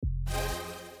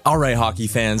All right, hockey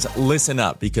fans, listen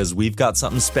up because we've got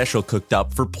something special cooked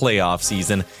up for playoff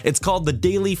season. It's called the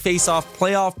Daily Face-Off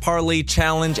Playoff Parlay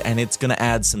Challenge, and it's going to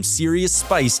add some serious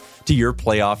spice to your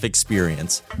playoff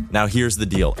experience. Now, here's the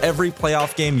deal. Every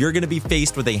playoff game, you're going to be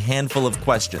faced with a handful of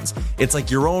questions. It's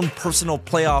like your own personal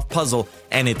playoff puzzle,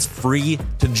 and it's free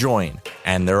to join.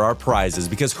 And there are prizes,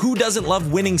 because who doesn't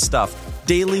love winning stuff?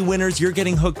 Daily winners, you're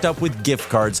getting hooked up with gift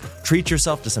cards. Treat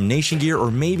yourself to some Nation gear or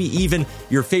maybe even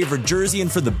your favorite jersey.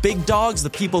 And for the big dogs, the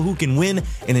people who can win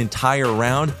an entire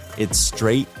round, it's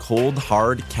straight, cold,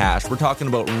 hard cash. We're talking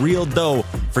about real dough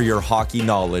for your hockey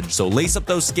knowledge. So lace up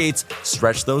those skates,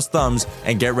 stretch those thumbs,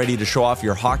 and get ready to show off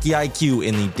your hockey IQ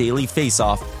in the Daily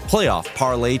Face-Off Playoff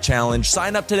Parlay Challenge.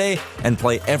 Sign up today and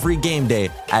play every game day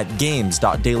at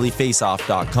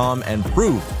games.dailyfaceoff.com and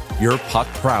prove your puck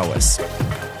prowess.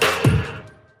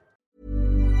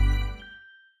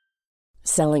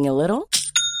 Selling a little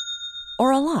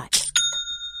or a lot?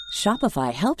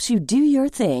 Shopify helps you do your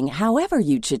thing however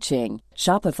you cha-ching.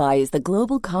 Shopify is the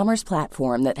global commerce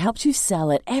platform that helps you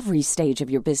sell at every stage of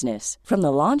your business. From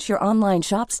the launch your online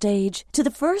shop stage to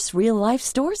the first real-life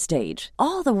store stage,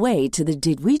 all the way to the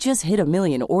did we just hit a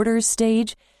million orders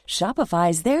stage. Shopify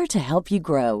is there to help you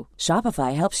grow.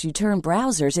 Shopify helps you turn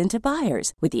browsers into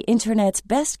buyers with the internet's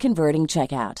best converting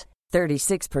checkout.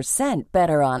 36%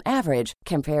 better on average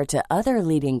compared to other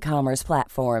leading commerce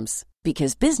platforms.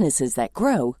 Because businesses that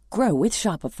grow, grow with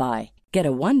Shopify. Get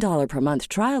a $1 per month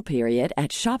trial period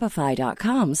at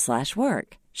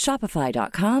shopify.com/work.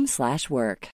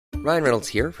 Shopify.com/work. Ryan Reynolds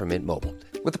here from Mint Mobile.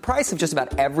 With the price of just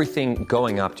about everything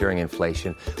going up during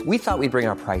inflation, we thought we'd bring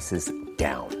our prices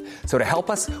down. So to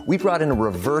help us, we brought in a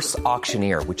reverse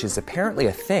auctioneer, which is apparently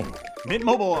a thing. Mint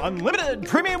Mobile Unlimited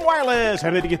Premium Wireless.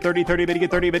 How to get 30, 30, bit to get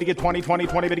 30, bit to get 20, 20,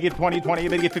 20, bit to get 20, 20,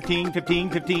 bit to get 15,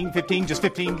 15, 15, 15, just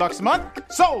 $15 a month?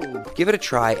 Sold! Give it a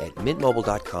try at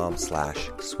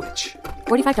mintmobile.com/switch.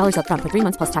 $45 up front for 3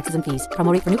 months plus taxes and fees.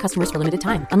 Promo rate for new customers for limited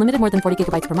time. Unlimited more than 40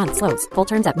 gigabytes per month. Slows full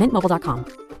terms at mintmobile.com.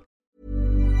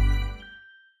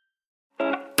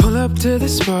 Pull up to the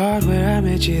spot where I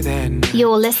met you then.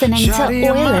 You're listening to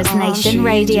Oilers Nation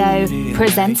Radio,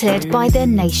 presented by the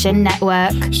Nation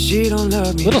Network. She don't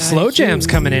love me. Little slow jams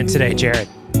coming in today, Jared.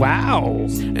 Wow.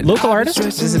 Local artists?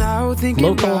 This is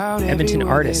local Edmonton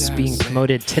artists being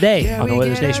promoted today on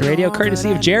Oilers Nation Radio,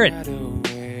 courtesy of Jared.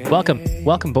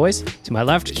 Welcome, boys. To my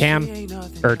left, Dan,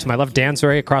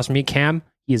 across from me, Cam.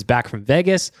 He is back from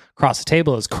Vegas. Across the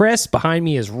table is Chris. Behind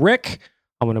me is Rick.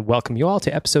 I want to welcome you all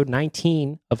to episode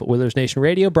 19 of Oilers Nation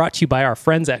Radio, brought to you by our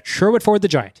friends at Sherwood Ford the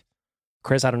Giant.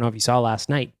 Chris, I don't know if you saw last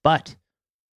night, but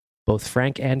both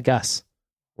Frank and Gus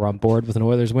were on board with an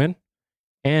Oilers win,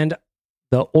 and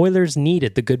the Oilers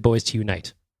needed the good boys to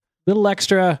unite. Little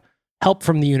extra help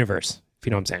from the universe, if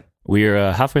you know what I'm saying.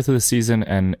 We're halfway through the season,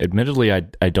 and admittedly,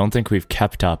 I don't think we've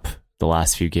kept up the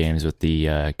last few games with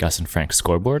the Gus and Frank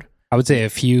scoreboard. I would say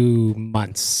a few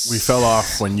months. We fell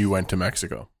off when you went to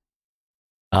Mexico.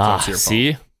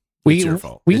 See? We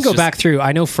can go back through.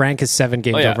 I know Frank is 7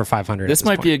 games over 500. This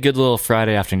might be a good little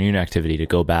Friday afternoon activity to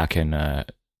go back and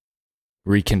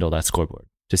rekindle that scoreboard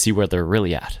to see where they're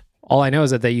really at. All I know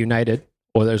is that they united.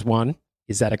 Oilers won.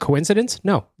 Is that a coincidence?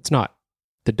 No, it's not.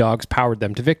 The Dogs powered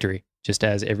them to victory, just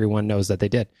as everyone knows that they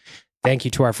did. Thank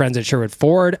you to our friends at Sherwood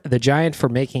Ford the Giant for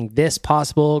making this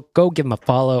possible. Go give them a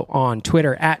follow on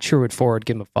Twitter at Sherwood Ford.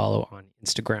 Give them a follow on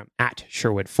Instagram at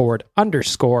Sherwood Ford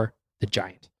 _ the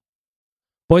Giant.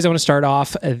 Boys, I want to start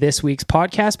off this week's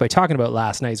podcast by talking about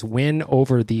last night's win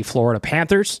over the Florida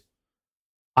Panthers.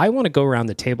 I want to go around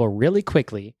the table really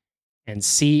quickly and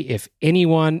see if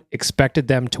anyone expected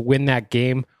them to win that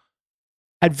game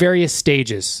at various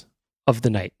stages of the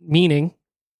night. Meaning,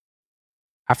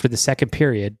 after the second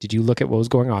period, did you look at what was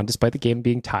going on despite the game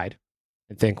being tied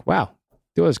and think, wow,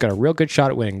 the Oilers got a real good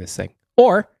shot at winning this thing?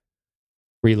 Or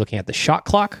were you looking at the shot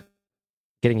clock,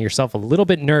 getting yourself a little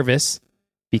bit nervous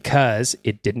because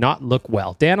it did not look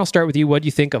well? Dan, I'll start with you. What do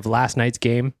you think of last night's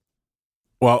game?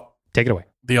 Well, take it away.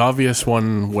 The obvious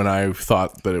one when I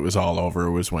thought that it was all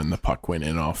over was when the puck went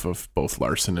in off of both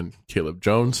Larson and Caleb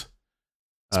Jones.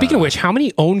 Speaking of which, how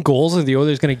many own goals are the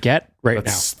Oilers going to get now?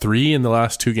 3 in the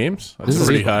last 2 games. That's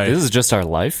pretty high. This is just our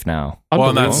life now.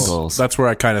 Well, that's where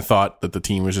I kind of thought that the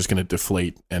team was just going to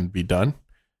deflate and be done.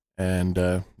 And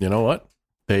you know what?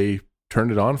 They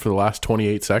turned it on for the last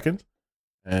 28 seconds,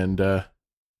 and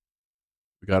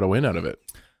we got a win out of it.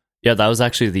 Yeah, that was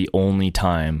actually the only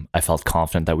time I felt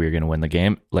confident that we were going to win the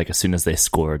game. Like, as soon as they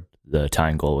scored the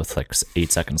tying goal with like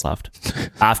 8 seconds left.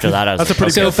 After that, I was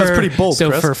that's pretty bold. So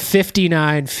Chris. For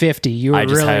 59-50, you were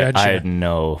really unsure. I had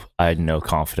no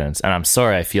confidence, and I'm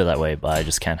sorry I feel that way, but I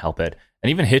just can't help it. And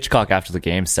even Hitchcock after the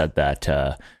game said that,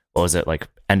 what was it, like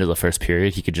end of the first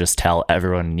period, he could just tell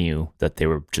everyone knew that they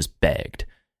were just bagged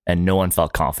and no one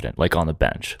felt confident, like on the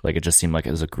bench. Like it just seemed like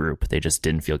as a group, they just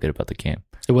didn't feel good about the game.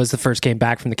 It was the first game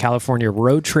back from the California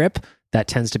road trip. That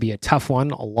tends to be a tough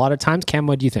one a lot of times. Cam,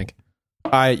 what do you think?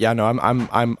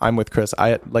 I'm with Chris. I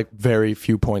had like very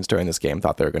few points during this game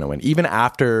thought they were going to win. Even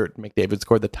after McDavid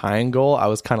scored the tying goal, I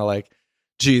was kind of like,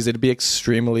 geez, it'd be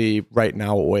extremely right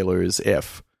now Oilers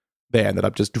if they ended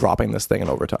up just dropping this thing in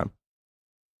overtime.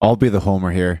 I'll be the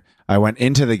homer here. I went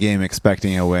into the game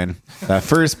expecting a win. That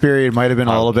first period might have been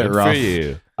a little bit rough.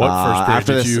 What first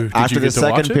period? After the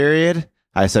second period,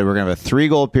 I said we're going to have a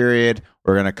 3-goal period.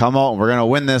 We're going to come out and we're going to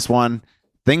win this one.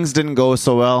 Things didn't go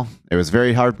so well. It was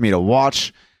very hard for me to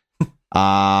watch.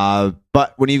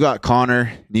 But when you got Connor,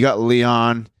 and you got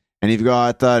Leon, and you've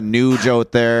got Nuge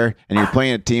out there, and you're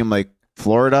playing a team like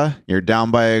Florida, you're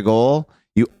down by a goal,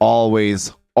 you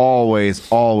always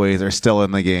are still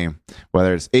in the game.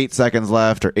 Whether it's 8 seconds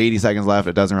left or 80 seconds left,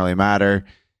 it doesn't really matter.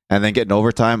 And then getting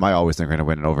overtime, I always think we're going to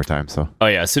win in overtime. So, oh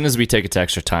yeah, as soon as we take it to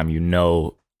extra time,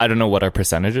 I don't know what our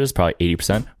percentage is, probably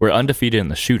 80%. We're undefeated in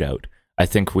the shootout. I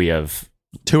think we have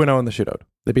 2-0 in the shootout.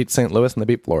 They beat St. Louis and they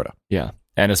beat Florida. Yeah.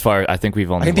 And as far, I think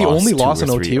we've only I think the only loss in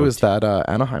OT was that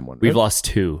Anaheim one. Right? We've lost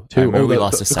two. We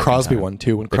lost the Crosby one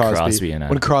too. When Crosby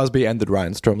ended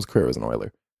Ryan Strom's career as an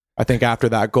Oiler. I think after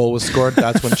that goal was scored,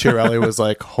 that's when Chiarelli was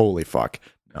like, "Holy fuck!"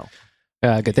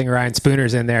 No. Good thing Ryan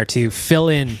Spooner's in there to fill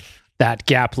in that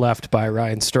gap left by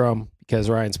Ryan Strome, because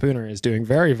Ryan Spooner is doing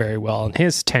very, very well in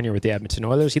his tenure with the Edmonton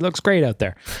Oilers. He looks great out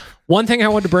there. One thing I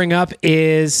wanted to bring up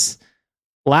is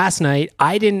last night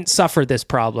I didn't suffer this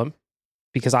problem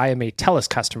because I am a TELUS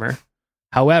customer.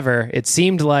 However, it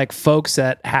seemed like folks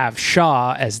that have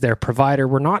Shaw as their provider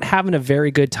were not having a very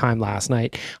good time last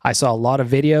night. I saw a lot of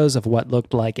videos of what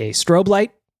looked like a strobe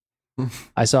light.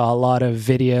 I saw a lot of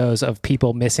videos of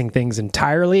people missing things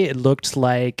entirely. It looked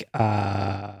like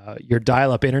your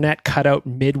dial-up internet cut out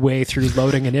midway through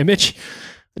loading an image.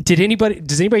 Does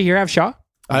anybody here have Shaw?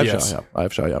 I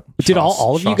have Shaw, yeah. Did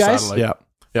all of you guys? Satellite. Yeah.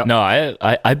 Yep. No,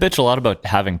 I bitch a lot about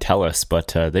having TELUS,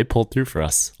 but they pulled through for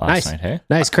us last night. Hey,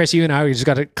 nice, Chris. You and I, we just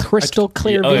got a crystal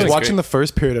clear. I was watching the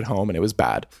first period at home, and it was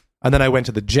bad. And then I went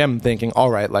to the gym thinking,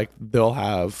 all right, like they'll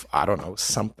have, I don't know,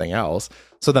 something else.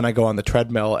 So then I go on the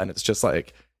treadmill, and it's just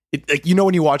like,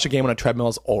 when you watch a game on a treadmill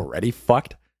is already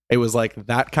fucked. It was like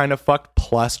that kind of fucked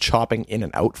plus chopping in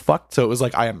and out fucked. So it was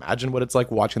like, I imagine what it's like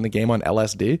watching the game on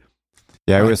LSD.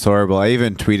 Yeah, it was horrible. I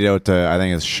even tweeted out to, I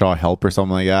think it's Shaw Help or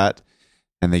something like that.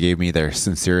 And they gave me their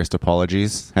sincerest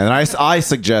apologies. And then I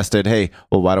suggested, hey,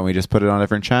 well, why don't we just put it on a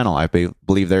different channel? I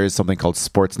believe there is something called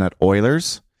Sportsnet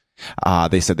Oilers.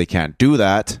 They said they can't do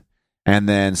that. And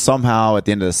then somehow at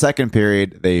the end of the second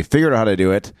period, they figured out how to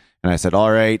do it. And I said,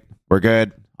 all right, we're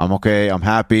good. I'm okay. I'm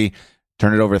happy.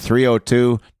 Turn it over to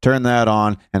 3:02. Turn that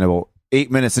on. And about 8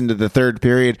 minutes into the third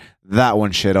period, that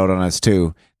one shit out on us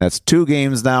too. That's 2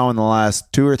 games now in the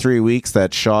last 2 or 3 weeks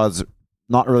that Shaw's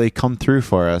not really come through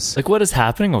for us. Like, what is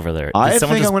happening over there? I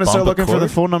think I'm going to start looking for the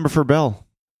phone number for Bill.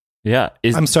 Yeah.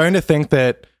 I'm starting to think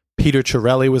that Peter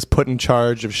Chiarelli was put in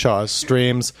charge of Shaw's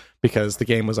streams because the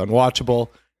game was unwatchable.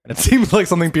 And it seems like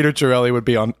something Peter Chiarelli would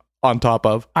be on top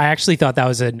of. I actually thought that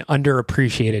was an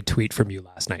underappreciated tweet from you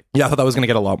last night. Yeah, I thought that was going to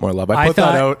get a lot more love. I put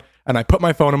that out, and I put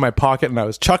my phone in my pocket, and I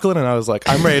was chuckling, and I was like,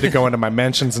 I'm ready to go into my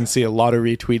mentions and see a lot of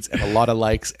retweets and a lot of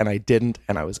likes, and I didn't,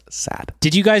 and I was sad.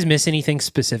 Did you guys miss anything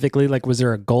specifically? Like, was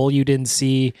there a goal you didn't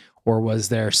see, or was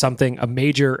there a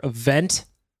major event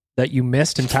that you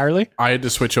missed entirely? I had to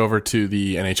switch over to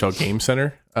the NHL Game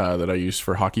Center that I used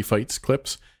for hockey fights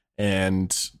clips,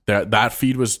 and that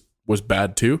feed was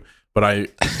bad too. But I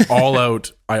all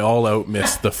out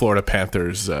missed the Florida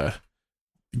Panthers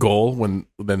goal when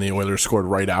the Oilers scored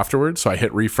right afterwards. So I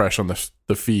hit refresh on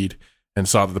the feed and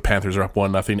saw that the Panthers are up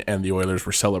 1-0 and the Oilers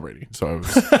were celebrating. So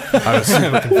I was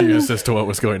super confused as to what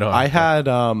was going on. I had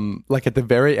like at the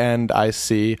very end, I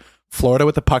see Florida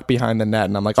with the puck behind the net,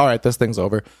 and I'm like, all right, this thing's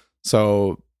over.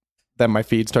 So then my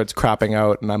feed starts crapping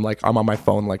out, and I'm on my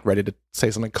phone, like ready to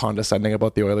say something condescending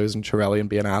about the Oilers and Chiarelli and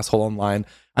be an asshole online.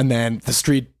 And then the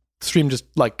stream just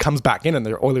like comes back in, and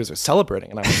the Oilers are celebrating,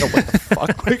 and I'm like, oh, what the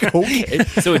fuck? Like, okay.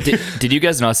 So did you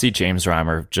guys not see James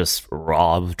Reimer just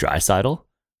rob Draisaitl?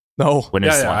 No.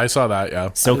 I saw that. Yeah.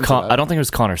 So I don't think it was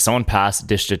Connor. Someone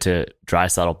dished it to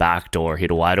Draisaitl backdoor. He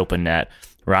had a wide open net.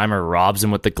 Reimer robs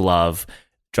him with the glove.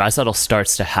 Draisaitl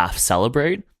starts to half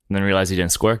celebrate, and then realizes he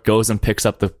didn't score. Goes and picks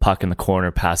up the puck in the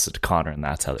corner, passes it to Connor, and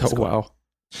that's how they score. Wow.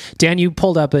 Dan, you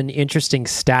pulled up an interesting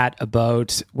stat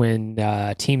about when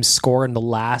teams score in the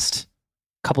last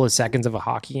couple of seconds of a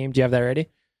hockey game. Do you have that ready?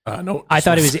 No. I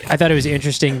thought it was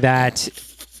interesting that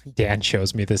Dan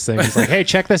shows me this thing. He's like, "Hey,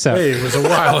 check this out." Hey, it was a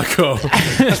while ago.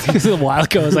 It was a while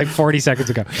ago. It was like 40 seconds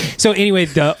ago. So anyway,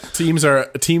 the teams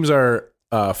are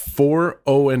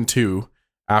 4-0-2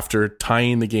 after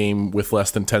tying the game with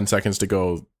less than 10 seconds to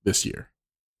go this year.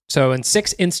 So in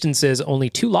 6 instances, only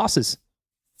 2 losses.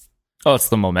 Oh, it's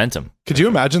the momentum. Could you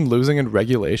imagine losing in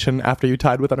regulation after you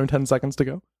tied with under 10 seconds to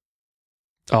go?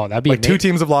 Oh, that'd be like amazing. 2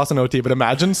 teams have lost in OT, but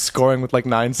imagine scoring with like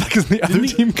 9 seconds and the other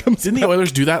team comes Didn't the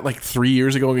Oilers do that like 3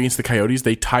 years ago against the Coyotes?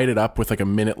 They tied it up with like a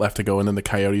minute left to go, and then the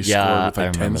Coyotes scored with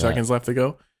like 10 seconds left to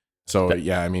go. So,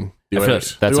 yeah, I mean, the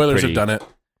Oilers have done it.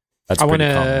 That's I want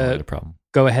to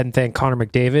go ahead and thank Connor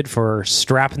McDavid for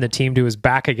strapping the team to his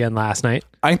back again last night.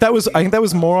 I think that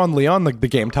was more on Leon, the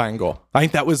game tying goal. I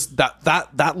think that was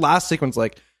that last sequence,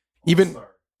 like even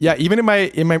in my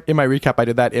recap, I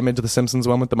did that image of the Simpsons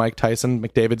one with the Mike Tyson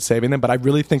McDavid saving them, but I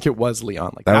really think it was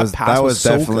Leon. Like that pass was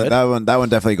definitely so good. that one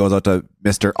definitely goes out to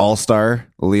Mr. All-Star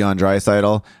Leon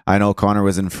Draisaitl. I know Connor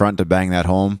was in front to bang that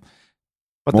home.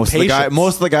 But most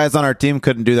of the guys on our team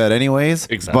couldn't do that anyways.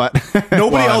 Exactly. But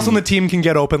nobody else on the team can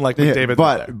get open like McDavid.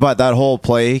 But that whole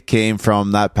play came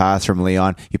from that pass from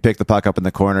Leon. He picked the puck up in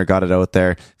the corner, got it out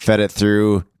there, fed it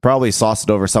through, probably sauced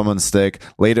it over someone's stick,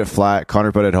 laid it flat.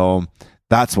 Connor put it home.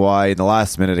 That's why in the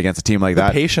last minute against a team like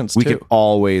that, patience we too. could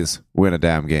always win a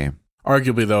damn game.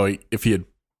 Arguably, though, if he had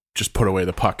just put away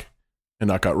the puck and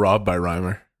not got robbed by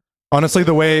Reimer, honestly,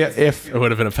 the way it would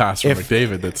have been a pass from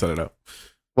McDavid that set it up.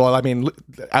 Well, I mean,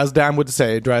 as Dan would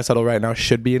say, Draisaitl right now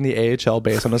should be in the AHL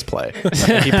based on his play.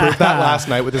 He proved that last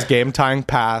night with his game-tying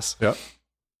pass. Yep.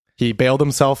 He bailed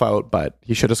himself out, but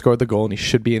he should have scored the goal, and he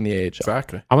should be in the AHL.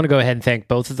 Exactly. I'm going to go ahead and thank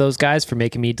both of those guys for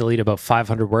making me delete about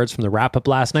 500 words from the wrap-up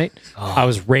last night. I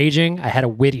was raging. I had a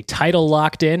witty title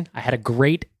locked in. I had a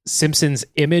great Simpsons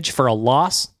image for a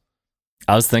loss.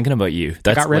 I was thinking about you.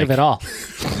 I got rid of it all.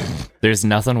 There's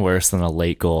nothing worse than a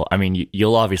late goal. I mean,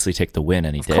 you'll obviously take the win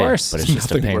any day. Of course. But it's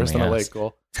just Nothing a pain worse in than the a ass. late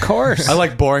goal. Of course. I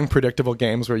like boring, predictable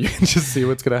games where you can just see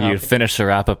what's going to happen. You finish the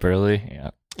wrap up early.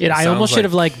 Yeah. I almost should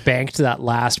have banked that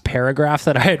last paragraph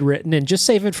that I had written and just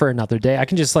save it for another day. I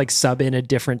can just sub in a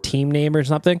different team name or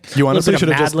something. You honestly should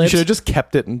have just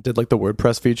kept it and did the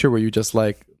WordPress feature where you just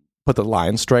put the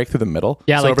line strike through the middle.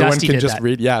 Yeah, so everyone Dusty can did just that.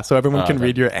 read. Yeah, so everyone can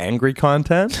read your angry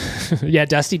content. Yeah,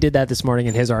 Dusty did that this morning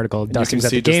in his article. Dusty was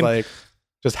at the game.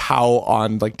 Just how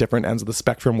on different ends of the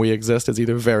spectrum we exist is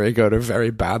either very good or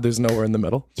very bad. There's nowhere in the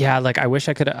middle. Yeah, I wish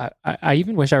I could. I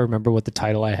even wish I remember what the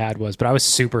title I had was, but I was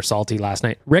super salty last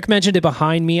night. Rick mentioned it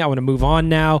behind me. I want to move on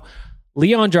now.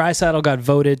 Leon Draisaitl got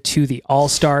voted to the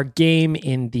All-Star game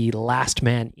in the last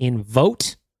man in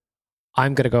vote.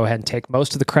 I'm going to go ahead and take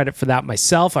most of the credit for that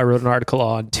myself. I wrote an article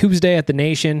on Tuesday at The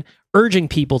Nation urging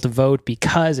people to vote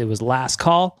because it was last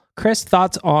call. Chris,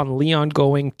 thoughts on Leon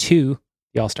going to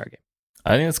the All-Star game?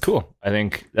 I think that's cool. I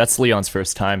think that's Leon's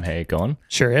first time, going.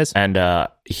 Sure is. And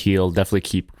he'll definitely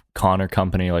keep Connor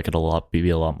company. It'll be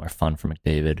a lot more fun for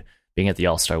McDavid. Being at the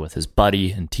All-Star with his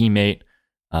buddy and teammate,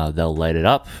 they'll light it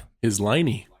up. His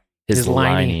liney. His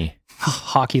liney.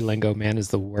 Hockey lingo, man, is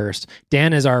the worst.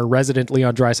 Dan is our resident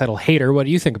Leon Draisaitl hater. What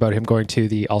do you think about him going to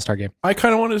the All-Star game? I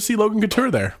kind of wanted to see Logan Couture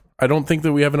there. I don't think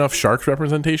that we have enough Sharks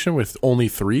representation with only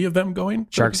 3 of them going.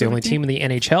 Sharks the only team in the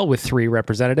NHL with 3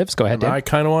 representatives. Go ahead, Dan. I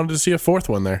kind of wanted to see a 4th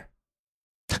one there.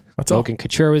 That's Logan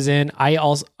Couture was in. I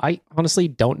honestly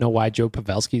don't know why Joe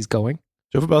Pavelski's going.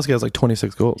 Joe Pavelski has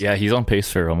 26 goals. Yeah, he's on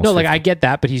pace for almost. No, 50. I get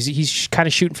that, but he's kind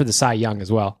of shooting for the Cy Young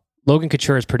as well. Logan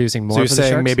Couture is producing more. So you're for the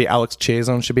saying Sharks? maybe Alex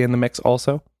Chiasson should be in the mix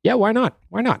also? Yeah, why not?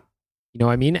 Why not? You know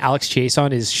what I mean? Alex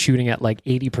Chiasson is shooting at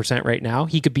 80% right now.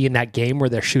 He could be in that game where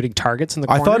they're shooting targets in the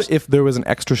corners. I thought if there was an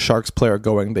extra Sharks player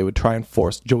going, they would try and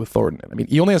force Joe Thornton in. I mean,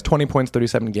 he only has 20 points,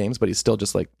 37 games, but he's still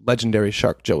just legendary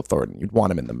Shark Joe Thornton. You'd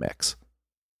want him in the mix.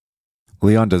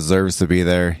 Leon deserves to be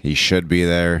there. He should be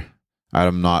there.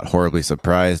 I'm not horribly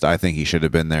surprised. I think he should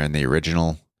have been there in the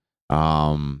original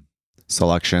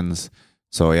selections.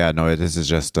 So yeah, no, this is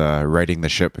just righting the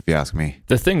ship, if you ask me.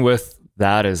 The thing with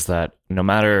that is that no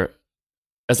matter,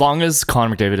 as long as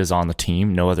Connor McDavid is on the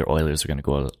team, no other Oilers are going to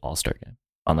go to the All-Star game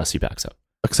unless he backs up.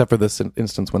 Except for this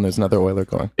instance when there's another Oiler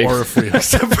going. Or if we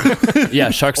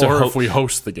yeah, Sharks or are if we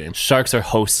host the game. Sharks are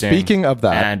hosting. Speaking of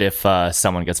that, and if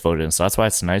someone gets voted in, so that's why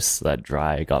it's nice that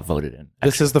Dry got voted in.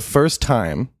 This is the first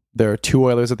time there are 2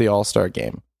 Oilers at the All-Star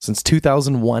game. Since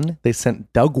 2001, they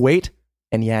sent Doug Weight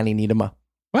and Yanni Niedema.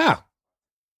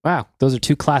 Wow, those are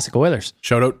 2 classic Oilers.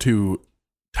 Shout out to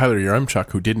Tyler Yaremchuk,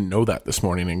 who didn't know that this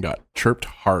morning and got chirped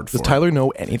hard for Does Tyler know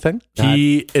anything?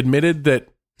 He admitted that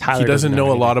Tyler he doesn't know a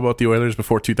anything. lot about the Oilers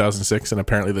before 2006, and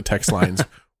apparently the text lines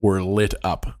were lit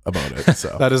up about it.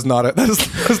 So that is not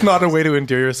a way to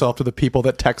endear yourself to the people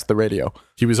that text the radio.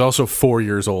 He was also 4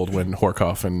 years old when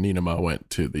Horkoff and Nienema went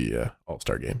to the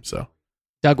All-Star game. So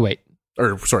Doug Waite.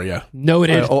 Or sorry, yeah.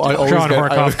 Noted Sean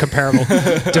Horkoff comparable.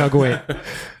 Doug Waite.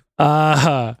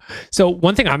 So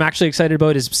one thing I'm actually excited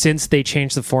about is since they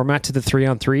changed the format to the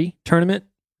 3-on-3 tournament,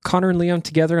 Connor and Liam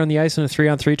together on the ice in a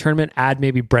 3-on-3 tournament, add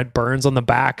maybe Brent Burns on the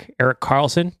back, Erik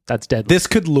Karlsson. That's deadly. This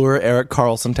could lure Erik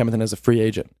Karlsson to Edmonton as a free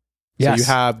agent. Yes. So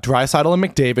you have Draisaitl and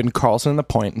McDavid, Karlsson in the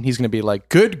point, and he's going to be like,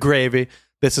 good gravy.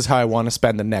 This is how I want to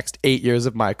spend the next 8 years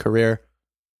of my career.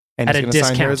 And at he's going to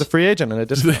sign here as a free agent at a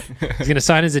discount. He's going to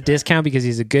sign as a discount because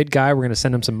he's a good guy. We're going to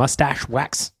send him some mustache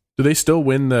wax. Do they still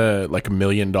win the like $1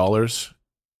 million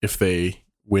if they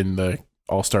win the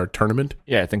All-Star tournament?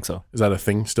 Yeah, I think so. Is that a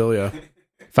thing still? Yeah.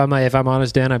 If I'm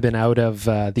honest, Dan, I've been out of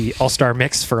the All-Star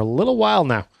mix for a little while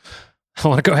now. I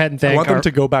want to go ahead and thank I want them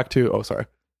to go back to... Oh, sorry.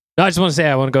 No, I just want to say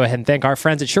I want to go ahead and thank our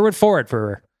friends at Sherwood Ford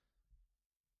for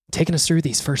taking us through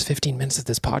these first 15 minutes of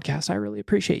this podcast. I really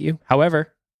appreciate you.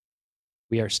 However,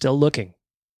 we are still looking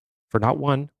for not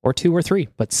 1 or 2 or 3,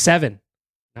 but 7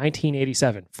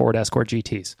 1987 Ford Escort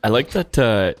GTs. I like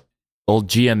that old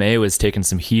GMA was taking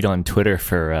some heat on Twitter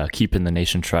for keeping the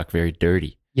Nation truck very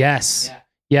dirty. Yes. Yeah.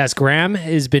 Yes, Graham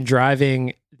has been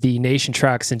driving the Nation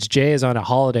truck since Jay is on a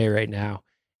holiday right now.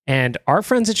 And our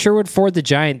friends at Sherwood Ford the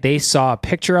Giant, they saw a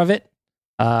picture of it.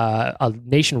 A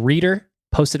Nation reader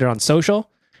posted it on social.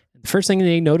 The first thing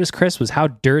they noticed, Chris, was how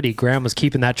dirty Graham was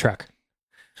keeping that truck.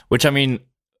 Which, I mean,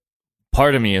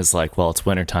 part of me is like, well, it's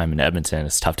wintertime in Edmonton.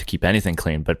 It's tough to keep anything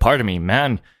clean. But part of me,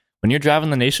 man, when you're driving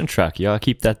the Nation truck, you gotta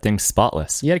keep that thing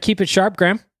spotless. You gotta keep it sharp,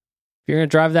 Graham. If you're gonna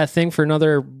drive that thing for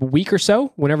another week or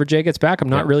so, whenever Jay gets back, I'm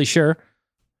not really sure.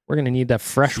 We're gonna need that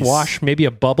fresh wash, maybe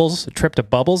a trip to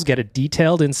Bubbles, get it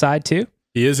detailed inside too.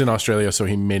 He is in Australia, so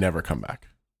he may never come back.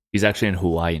 He's actually in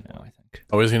Hawaii now, I think.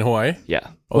 Oh, is he in Hawaii? Yeah.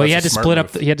 Oh, well, he had to split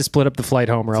up. He had to split up the flight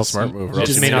home, or else smart move. He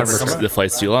just may not. The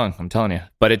flight's too long. I'm telling you.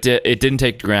 But it didn't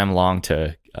take Graham long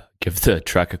to give the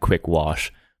truck a quick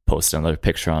wash. Post another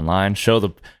picture online. Show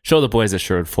the boys at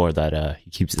Sherwood Ford that he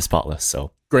keeps it spotless.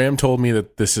 So Graham told me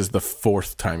that this is the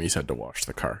 4th time he's had to wash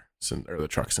the car or the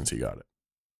truck since he got it.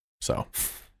 So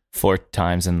 4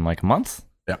 times in like a month.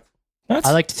 Yeah.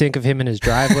 I like to think of him in his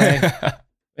driveway,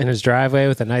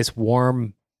 with a nice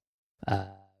warm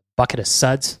bucket of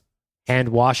suds, hand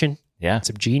washing. Yeah.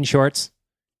 Some jean shorts,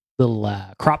 little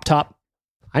crop top.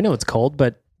 I know it's cold,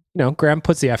 but Graham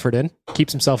puts the effort in,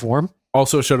 keeps himself warm.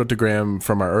 Also, shout out to Graham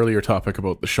from our earlier topic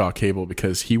about the Shaw cable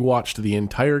because he watched the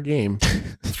entire game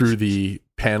through the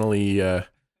panelly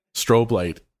strobe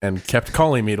light and kept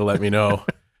calling me to let me know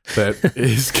that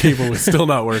his cable was still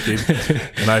not working.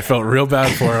 And I felt real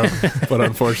bad for him, but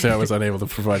unfortunately I was unable to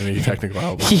provide any technical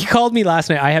help. He called me last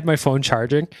night. I had my phone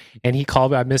charging and he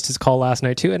called me. I missed his call last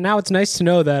night too. And now it's nice to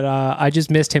know that I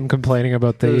just missed him complaining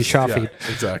about the Shaw feed.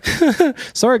 Exactly.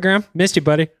 Sorry, Graham. Missed you,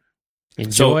 buddy.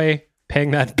 Enjoy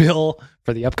paying that bill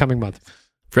for the upcoming month.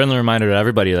 Friendly reminder to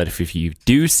everybody that if you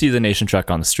do see the Nation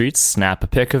truck on the streets, snap a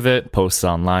pic of it, post it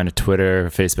online to Twitter,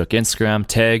 Facebook, Instagram,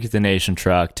 tag the Nation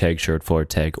truck, tag Sherwood Ford,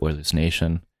 tag Oilers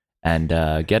Nation, and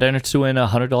get entered to win a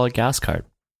 $100 gas card.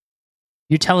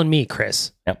 You're telling me,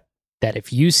 Chris, that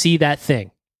if you see that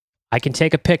thing, I can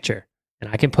take a picture and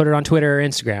I can put it on Twitter or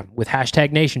Instagram with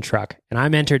hashtag Nation truck, and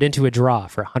I'm entered into a draw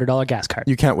for a $100 gas card.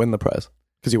 You can't win the prize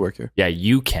because you work here. Yeah,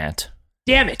 you can't.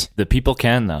 Damn it. The people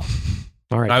can, though.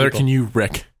 All right. Neither can you,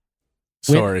 Rick.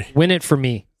 Sorry. Win it for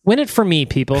me. Win it for me,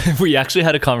 people. We actually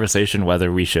had a conversation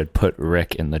whether we should put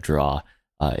Rick in the draw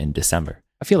in December.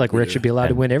 I feel like Rick should be allowed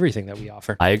to win everything that we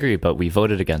offer. I agree, but we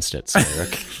voted against it. Sorry,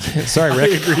 Rick. Sorry,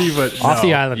 Rick. I agree, but off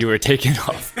the island. You were taken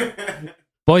off.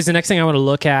 Boys, the next thing I want to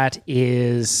look at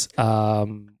is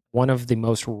one of the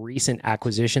most recent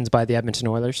acquisitions by the Edmonton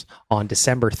Oilers. On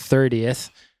December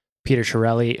 30th, Peter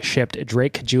Chiarelli shipped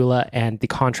Drake Caggiula and the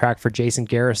contract for Jason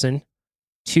Garrison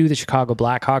to the Chicago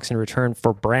Blackhawks in return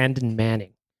for Brandon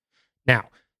Manning. Now,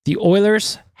 the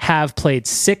Oilers have played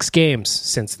 6 games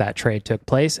since that trade took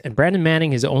place, and Brandon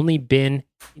Manning has only been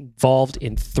involved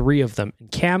in 3 of them.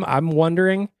 And Cam, I'm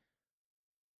wondering,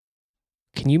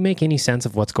 can you make any sense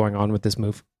of what's going on with this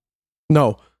move?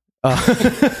 No.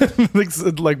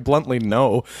 Like bluntly,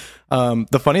 no.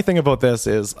 The funny thing about this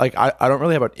is, like, I don't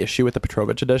really have an issue with the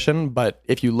Petrovic edition, but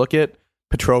if you look at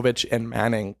Petrovic and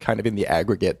Manning kind of in the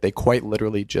aggregate, they quite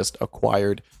literally just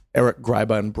acquired Eric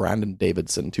Gryba and Brandon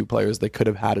Davidson, 2 players they could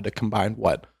have had at a combined,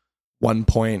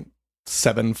 $1.75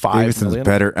 Davidson's million.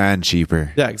 better and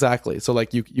cheaper. Yeah, exactly. So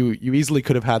like you easily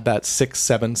could have had that 6,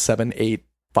 7, 7, 8,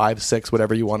 5, 6,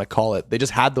 whatever you want to call it. They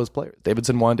just had those players.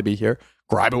 Davidson wanted to be here.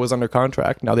 Gryba was under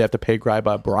contract. Now they have to pay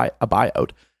Gryba a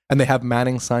buyout. and they have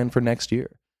Manning signed for next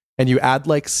year. And you add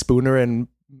like Spooner and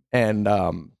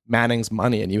Manning's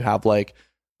money, and you have like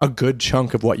a good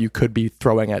chunk of what you could be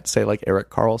throwing at, say, like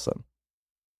Erik Karlsson.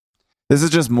 This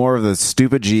is just more of the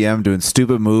stupid GM doing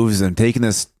stupid moves and taking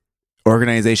this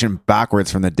organization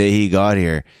backwards from the day he got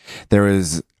here.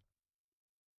 This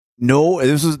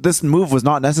move was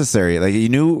not necessary. Like, you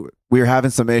knew we were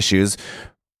having some issues,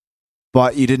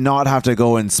 but you did not have to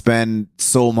go and spend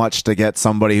so much to get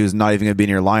somebody who's not even going to be in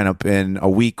your lineup in a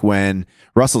week when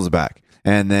Russell's back,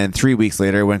 and then 3 weeks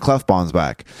later when Klefbom's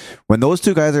back. When those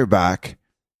two guys are back,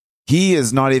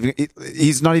 he's not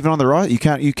even on the roster. You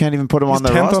can't even put him on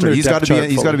the roster. He's got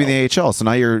to be in the AHL. So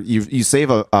now you save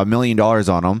 $1 million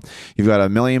on him. You've got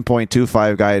 $1.25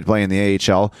 million guy playing the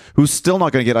AHL who's still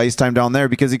not going to get ice time down there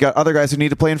because you got other guys who need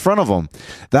to play in front of him.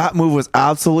 That move was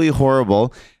absolutely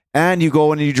horrible. And you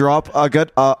go and you drop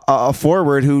a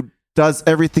forward who does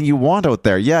everything you want out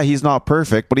there. Yeah, he's not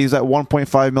perfect, but he's at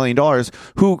 $1.5 million.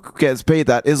 Who gets paid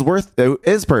that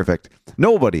is perfect?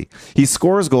 Nobody. He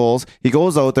scores goals. He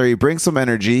goes out there. He brings some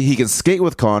energy. He can skate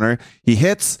with Connor. He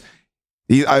hits.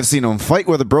 I've seen him fight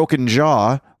with a broken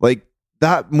jaw. Like,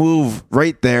 that move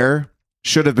right there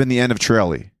should have been the end of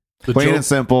Chiarelli. Plain and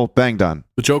simple. Bang, done.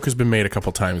 The joke has been made a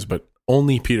couple times, but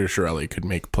only Peter Chiarelli could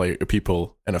make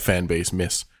people and a fan base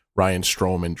miss Ryan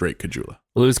Strome and Drake Caggiula.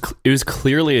 Well, it was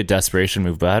clearly a desperation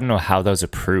move, but I don't know how that was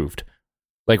approved.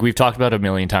 Like, we've talked about it a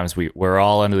million times. We're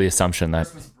all under the assumption that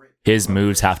his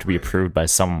moves have to be approved by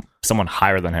someone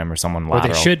higher than him or someone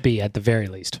lateral. Or they should be, at the very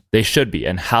least. They should be.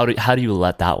 And how do you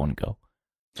let that one go?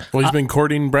 Well, he's been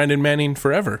courting Brandon Manning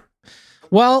forever.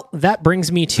 Well, that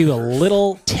brings me to a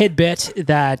little tidbit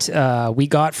that we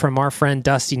got from our friend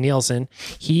Dusty Nielsen.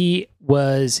 He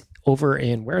was over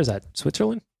in, where is that?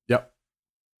 Switzerland? Yep.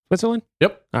 Switzerland?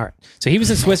 Yep. All right. So he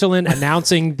was in Switzerland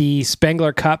announcing the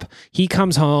Spengler Cup. He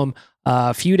comes home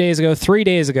a few days ago, 3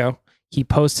 days ago. He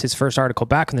posts his first article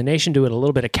back on The Nation, doing a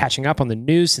little bit of catching up on the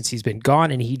news since he's been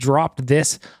gone, and he dropped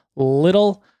this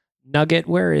little nugget.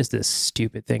 Where is this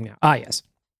stupid thing now? Ah, yes.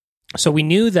 So we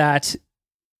knew that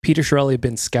Peter Chiarelli had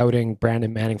been scouting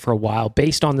Brandon Manning for a while.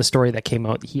 Based on the story that came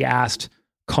out, he asked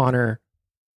Connor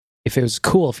if it was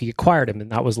cool if he acquired him,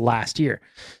 and that was last year.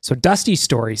 So Dusty's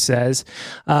story says,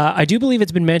 I do believe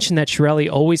it's been mentioned that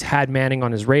Chiarelli always had Manning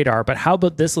on his radar, but how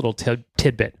about this little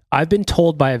tidbit? I've been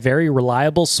told by a very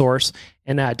reliable source,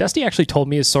 and Dusty actually told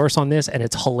me his source on this, and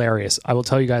it's hilarious. I will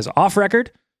tell you guys off record,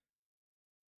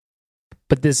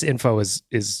 but this info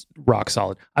is rock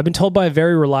solid. I've been told by a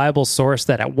very reliable source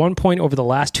that at one point over the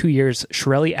last 2 years,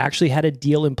 Chiarelli actually had a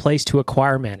deal in place to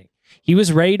acquire Manning. He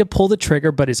was ready to pull the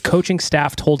trigger, but his coaching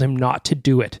staff told him not to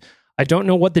do it. I don't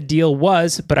know what the deal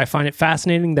was, but I find it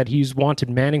fascinating that he's wanted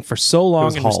Manning for so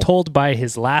long and was told by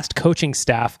his last coaching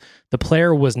staff the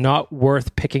player was not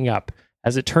worth picking up.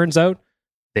 As it turns out,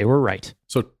 they were right.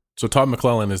 So Todd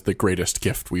McClellan is the greatest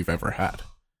gift we've ever had,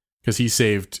 because he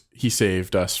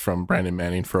saved us from Brandon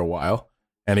Manning for a while,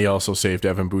 and he also saved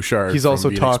Evan Bouchard. He's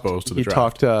also exposed to the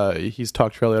draft. He's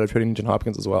talked Chiarelli out of trading Nugent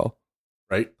Hopkins as well.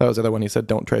 Right? That was the other one. He said,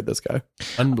 don't trade this guy.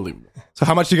 Unbelievable. So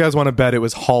how much do you guys want to bet it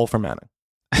was Hall for Manning?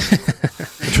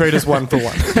 The trade is 1 for 1.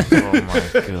 Oh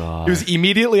my God. It was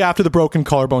immediately after the broken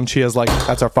collarbone. Chia's like,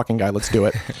 that's our fucking guy. Let's do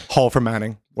it. Hall for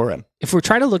Manning. We're in. If we're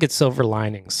trying to look at silver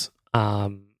linings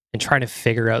and trying to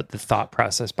figure out the thought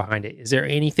process behind it, is there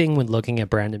anything when looking at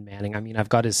Brandon Manning? I mean, I've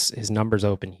got his numbers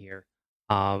open here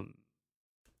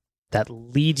that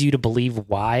leads you to believe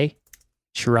why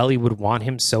Chiarelli would want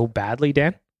him so badly,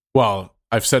 Dan? Well,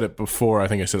 I've said it before. I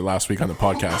think I said it last week on the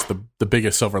podcast. The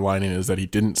biggest silver lining is that he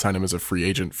didn't sign him as a free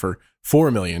agent for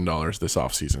 $4 million this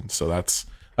offseason. So that's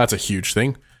a huge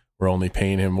thing. We're only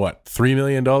paying him, what, $3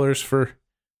 million for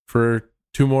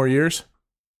 2 more years?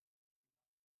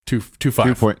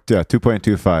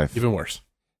 2.25. Even worse.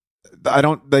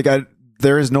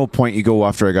 There is no point you go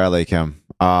after a guy like him.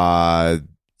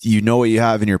 You know what you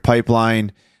have in your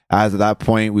pipeline. As at that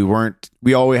point, we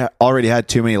already had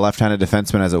too many left-handed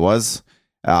defensemen as it was,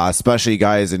 especially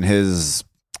guys in his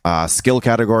skill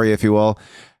category, if you will.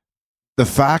 The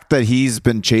fact that he's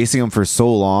been chasing him for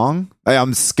so long,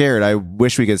 I'm scared. I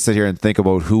wish we could sit here and think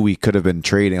about who we could have been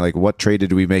trading. Like, what trade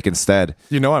did we make instead?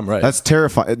 You know I'm right. That's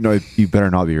terrifying. No, you better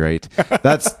not be right.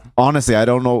 That's honestly, I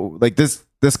don't know. Like, this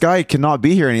guy cannot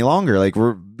be here any longer. Like,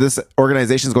 this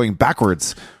organization is going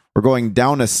backwards. We're going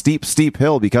down a steep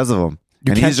hill because of him.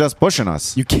 He's just pushing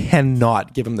us. You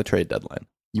cannot give him the trade deadline.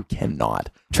 You cannot.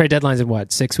 Trade deadline's in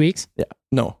what, 6 weeks? Yeah.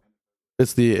 No.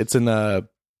 It's in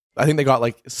I think they got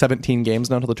like 17 games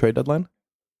now until the trade deadline.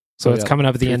 So it's coming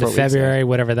up at the end of February,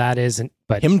 whatever that is.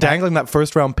 But him dangling that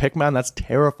first round pick, man, that's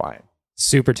terrifying.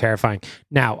 Super terrifying.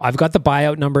 Now, I've got the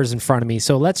buyout numbers in front of me.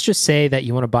 So let's just say that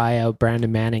you want to buy out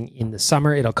Brandon Manning in the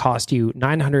summer. It'll cost you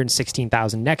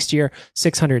 $916,000 next year,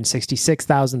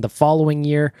 $666,000 the following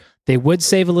year. They would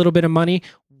save a little bit of money.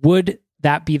 Would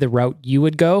that be the route you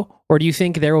would go? Or do you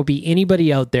think there will be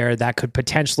anybody out there that could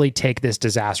potentially take this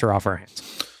disaster off our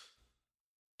hands?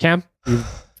 Cam,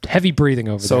 heavy breathing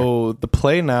over there. So the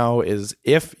play now is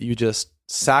if you just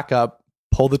sack up,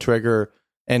 pull the trigger,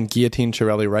 and guillotine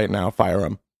Chiarelli right now, fire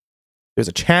him. There's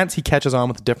a chance he catches on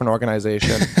with a different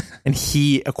organization and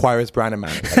he acquires Brandon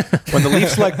Manning. Like, when the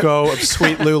Leafs let go of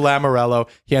Sweet Lou Lamoriello,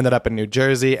 he ended up in New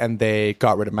Jersey and they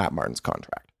got rid of Matt Martin's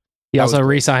contract. He also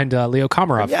re-signed Leo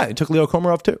Komarov. Yeah, he took Leo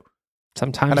Komarov too.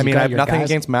 Sometimes, and I mean, I have nothing guys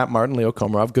against Matt Martin, Leo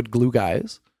Komarov, good glue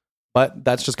guys, but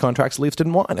that's just contracts the Leafs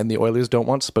didn't want, and the Oilers don't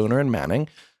want Spooner and Manning.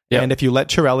 Yep. And if you let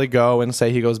Chiarelli go and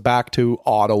say he goes back to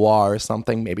Ottawa or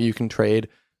something, maybe you can trade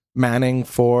Manning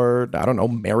for, I don't know,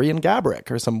 Marian Gaborik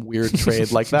or some weird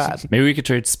trade like that. Maybe we could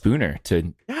trade Spooner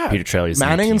to Peter Chiarelli's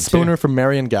Manning and Spooner for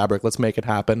Marian Gaborik. Let's make it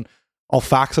happen. I'll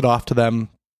fax it off to them.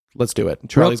 Let's do it.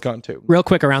 Chiarelli's gone too. Real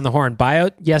quick around the horn.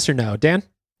 Buyout, yes or no? Dan?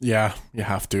 Yeah, you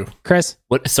have to. Chris?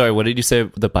 What did you say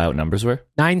the buyout numbers were?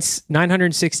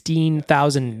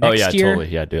 916,000 next year. Totally.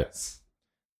 Yeah, do it.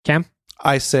 Cam?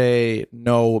 I say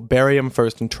no, bury him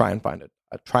first and try and find it.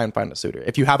 Try and find a suitor.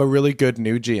 If you have a really good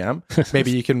new GM,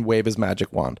 maybe you can wave his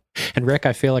magic wand. And Rick,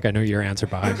 I feel like I know your answer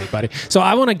behind me, buddy. So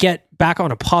I want to get back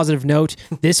on a positive note.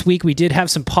 This week we did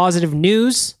have some positive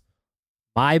news.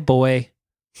 My boy,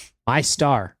 my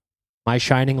star, my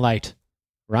shining light,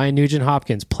 Ryan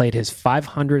Nugent-Hopkins played his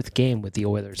 500th game with the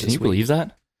Oilers. Can you believe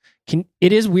that?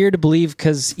 It is weird to believe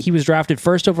because he was drafted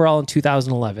first overall in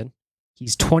 2011.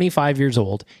 He's 25 years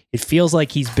old. It feels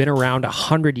like he's been around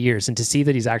 100 years. And to see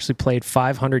that he's actually played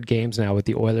 500 games now with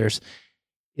the Oilers,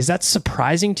 is that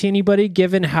surprising to anybody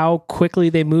given how quickly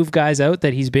they move guys out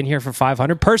that he's been here for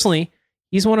 500? Personally,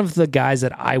 he's one of the guys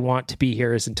that I want to be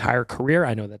here his entire career.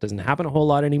 I know that doesn't happen a whole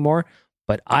lot anymore,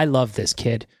 but I love this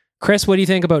kid. Chris, what do you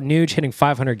think about Nuge hitting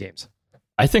 500 games?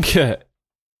 I think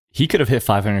he could have hit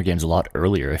 500 games a lot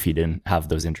earlier if he didn't have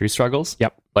those injury struggles.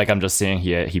 Yep. Like I'm just saying,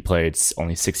 he played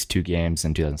only 62 games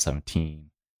in 2017.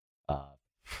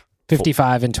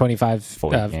 55 and 25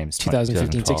 games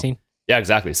 2015-16. Yeah,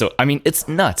 exactly. So I mean, it's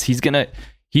nuts. We're gonna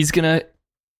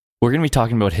be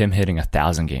talking about him hitting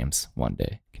 1,000 games one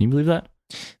day. Can you believe that?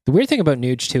 The weird thing about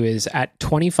Nuge too is at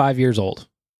 25 years old,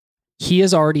 he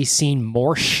has already seen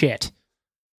more shit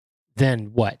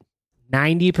than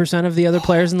 90% of the other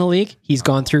players in the league. He's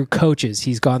gone through coaches.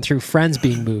 He's gone through friends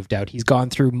being moved out. He's gone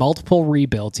through multiple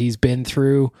rebuilds. He's been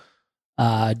through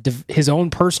his own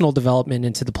personal development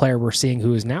into the player we're seeing,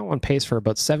 who is now on pace for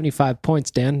about 75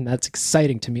 points, Dan. That's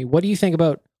exciting to me. What do you think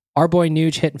about our boy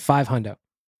Nuge hitting 500?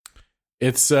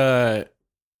 It's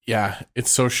it's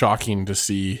so shocking to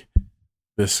see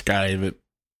this guy that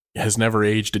has never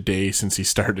aged a day since he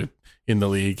started in the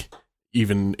league,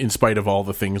 even in spite of all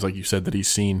the things, like you said, that he's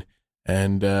seen.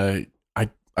 And I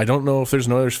don't know if there's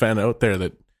an Oilers fan out there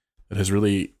that has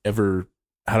really ever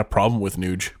had a problem with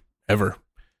Nuge ever.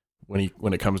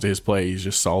 When it comes to his play, he's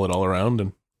just solid all around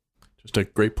and just a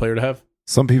great player to have.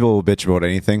 Some people will bitch about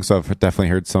anything, so I've definitely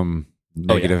heard some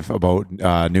negative about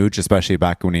Nuge, especially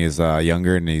back when he's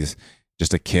younger and he's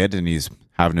just a kid and he's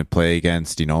having to play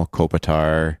against,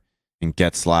 Kopitar and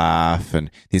Getzlaf,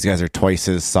 and these guys are twice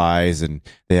his size and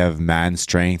they have man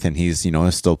strength, and he's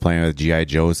still playing with G.I.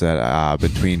 Joes at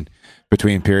between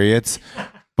periods.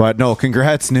 But no,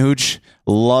 congrats, Nuge.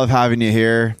 Love having you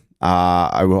here.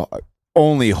 I will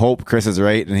only hope Chris is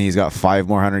right and he's got 5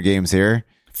 more 100 games here.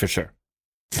 For sure.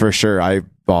 Buddy, sure. I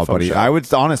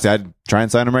would honestly, I'd try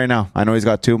and sign him right now. I know he's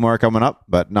got 2 more coming up,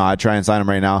 but no, I'd try and sign him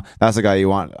right now. That's the guy you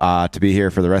want to be here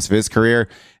for the rest of his career,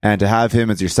 and to have him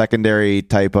as your secondary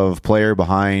type of player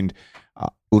behind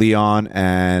Leon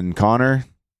and Connor.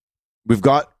 We've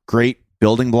got great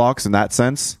building blocks in that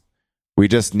sense. We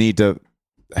just need to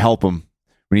help him.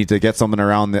 We need to get something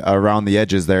around the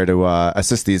edges there to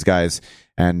assist these guys,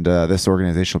 and this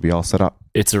organization will be all set up.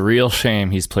 It's a real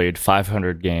shame he's played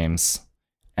 500 games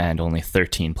and only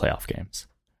 13 playoff games.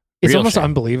 It's almost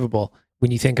unbelievable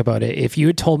when you think about it. If you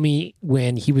had told me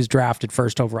when he was drafted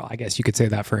first overall, I guess you could say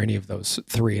that for any of those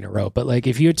 3 in a row, but like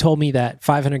if you had told me that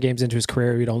 500 games into his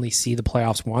career, he'd only see the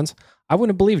playoffs once, I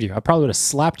wouldn't have believed you. I probably would have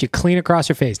slapped you clean across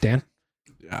your face, Dan.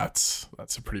 Yeah,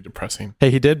 that's a pretty depressing.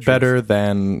 Hey, he did better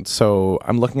than, so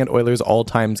I'm looking at Oilers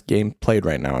all-time game played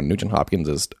right now, and Nugent-Hopkins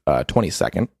is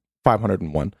 22nd,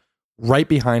 501. Right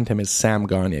behind him is Sam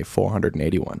Gagner,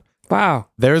 481. Wow.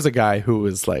 There's a guy who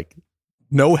is like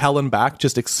no hell and back,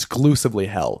 just exclusively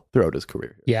hell throughout his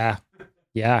career. Yeah.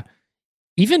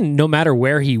 even no matter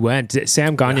where he went,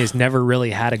 Sam Gagne's never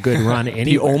really had a good run anywhere.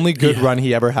 The only good run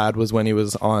he ever had was when he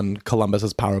was on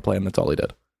Columbus's power play, and that's all he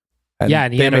did.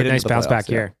 And he had a nice bounce back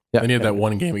year. And he had that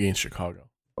one game against Chicago.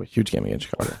 Oh, huge game against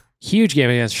Chicago. Huge game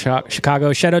against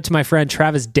Chicago. Shout out to my friend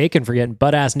Travis Dakin for getting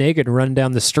butt-ass naked and running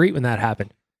down the street when that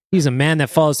happened. He's a man that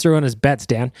follows through on his bets,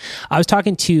 Dan. I was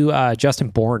talking to Justin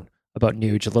Bourne about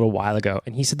Nuge a little while ago,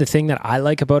 and he said the thing that I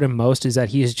like about him most is that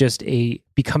he is just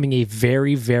becoming a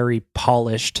very, very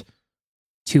polished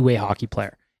two-way hockey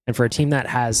player. And for a team that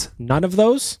has none of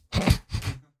those,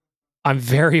 I'm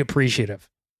very appreciative.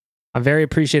 I'm very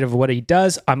appreciative of what he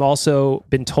does. I'm also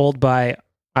been told by,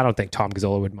 I don't think Tom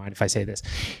Gazzola would mind if I say this,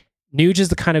 Nuge is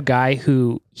the kind of guy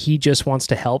who he just wants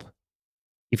to help.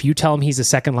 If you tell him he's a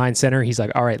second line center, he's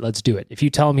like, all right, let's do it. If you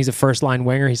tell him he's a first line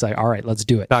winger, he's like, all right, let's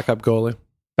do it. Backup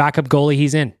goalie,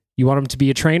 he's in. You want him to be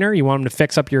a trainer? You want him to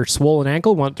fix up your swollen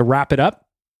ankle? Want to wrap it up?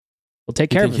 We'll take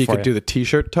care of it. He could do the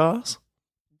t-shirt toss?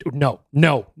 No.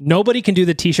 Nobody can do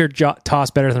the t-shirt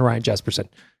toss better than Ryan Jesperson.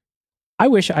 I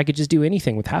wish I could just do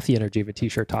anything with half the energy of a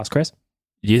t-shirt toss, Chris.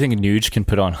 Do you think Nuge can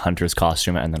put on Hunter's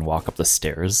costume and then walk up the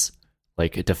stairs,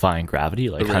 like defying gravity,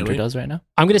 like Really? Hunter does right now?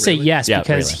 I'm going to say yes, Yeah,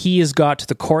 because really. he has got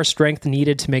the core strength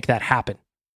needed to make that happen.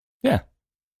 Yeah.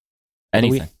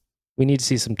 Anything. We need to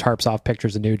see some tarps off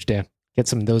pictures of Nuge, Dan. Get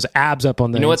some of those abs up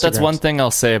on the You know what? That's Instagrams. one thing I'll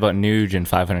say about Nuge in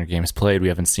 500 games played. We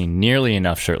haven't seen nearly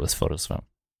enough shirtless photos of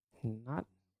him.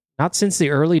 Not since the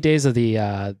early days of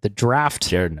the draft.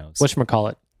 Jared knows.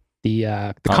 Whatchamacallit?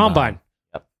 The combine.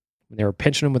 Yep. When they were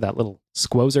pinching him with that little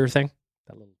squozer thing,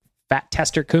 that little fat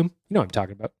tester coom. You know what I'm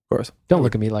talking about. Of course. Don't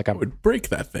look at me like I I'm... would break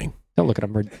that thing. Don't look at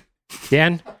him.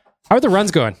 Dan, how are the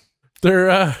runs going?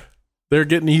 They're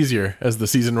getting easier as the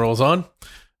season rolls on.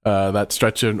 That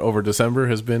stretch over December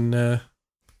has been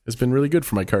really good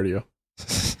for my cardio.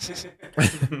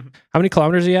 How many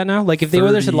kilometers are you at now? Like if the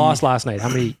Oilers had lost last night, how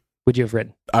many would you have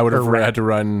ridden? I would have Or had to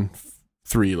run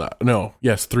 3 last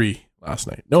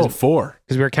night. No, 4.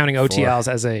 Because we were counting OTLs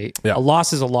as a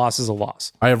loss is a loss is a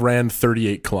loss. I have ran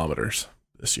 38 kilometers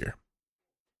this year.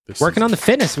 Working on the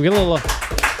fitness. We got a little...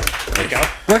 There you go.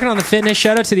 Working on the fitness.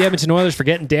 Shout out to the Edmonton Oilers for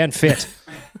getting Dan fit.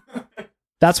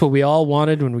 That's what we all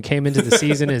wanted when we came into the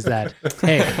season is that,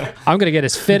 hey, I'm going to get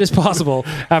as fit as possible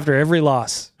after every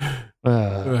loss.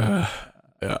 Yeah.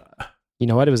 You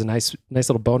know what? It was a nice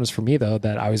little bonus for me, though,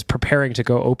 that I was preparing to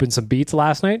go open some beats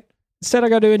last night. Instead, I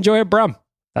got to enjoy a Brum.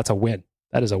 That's a win.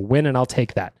 That is a win, and I'll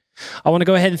take that. I want to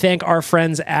go ahead and thank our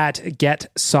friends at Get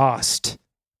Sauced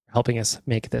for helping us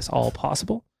make this all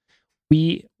possible.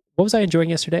 What was I enjoying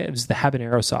yesterday? It was the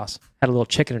habanero sauce. Had a little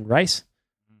chicken and rice.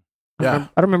 I don't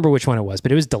remember which one it was,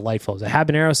 but it was delightful. It was a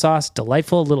habanero sauce,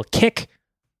 delightful, a little kick,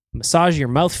 massage your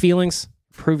mouth feelings,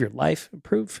 improve your life,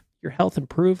 improve your health,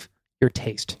 improve your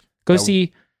taste. Go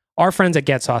see our friends at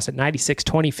Get Sauce at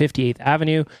 9620 58th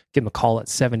Avenue. Give them a call at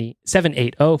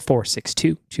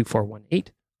 780-462-2418.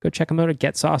 Go check them out at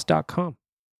getsauce.com.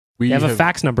 They have a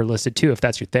fax number listed too, if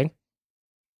that's your thing.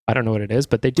 I don't know what it is,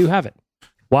 but they do have it.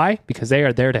 Why? Because they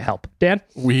are there to help. Dan?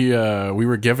 We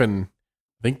were given,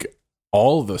 I think,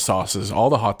 all the sauces, all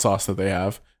the hot sauce that they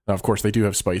have. Now, of course, they do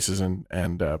have spices and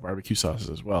barbecue sauces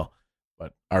as well.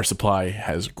 But our supply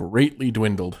has greatly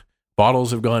dwindled.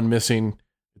 Bottles have gone missing.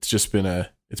 It's just been a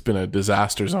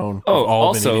disaster zone. Oh, We've all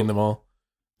also, been eating them all.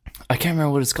 I can't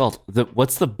remember what it's called.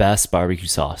 What's the best barbecue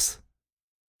sauce?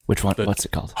 Which one? What's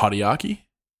it called? Hotiyaki?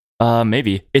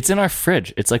 Maybe. It's in our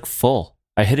fridge. It's like full.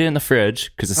 I hid it in the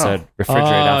fridge because it said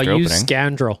refrigerate after you opening.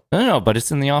 Scoundrel. No, but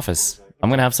it's in the office. I'm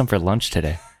going to have some for lunch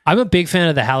today. I'm a big fan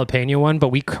of the jalapeno one, but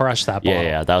we crushed that bottle.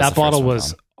 Yeah, that was the bottle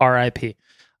first was RIP.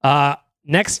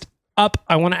 Next up,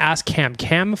 I want to ask Cam.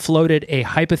 Cam floated a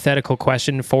hypothetical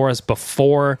question for us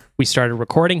before we started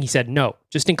recording. He said, no,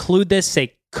 just include this,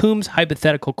 say Coombs'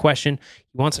 hypothetical question.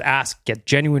 He wants to ask, get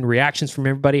genuine reactions from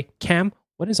everybody. Cam,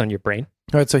 what is on your brain?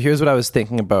 All right, so here's what I was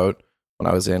thinking about when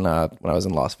I was in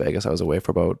Las Vegas. I was away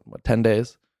for about 10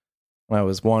 days. And I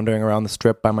was wandering around the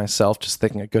strip by myself, just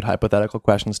thinking of good hypothetical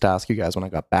questions to ask you guys when I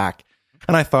got back.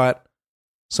 And I thought,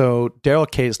 so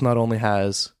Daryl Cates not only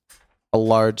has a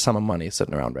large sum of money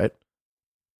sitting around, right?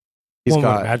 He's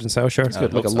got, imagine so, sure. He's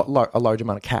got like a large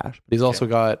amount of cash, but he's also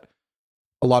got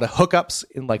a lot of hookups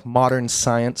in like modern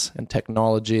science and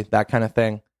technology, that kind of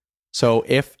thing. So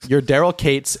if you're Daryl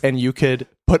Cates and you could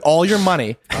put all your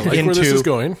money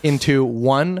into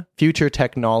one future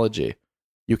technology,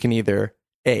 you can either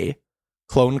A,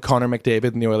 clone Connor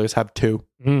McDavid and the Oilers have 2,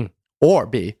 or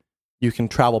B, you can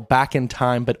travel back in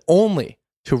time, but only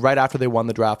to right after they won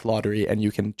the draft lottery, and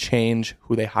you can change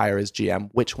who they hire as GM.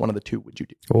 Which one of the two would you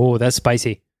do? Oh, that's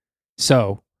spicy.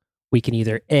 So we can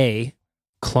either A,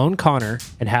 clone Connor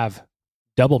and have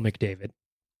double McDavid,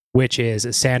 which is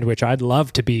a sandwich I'd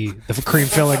love to be the cream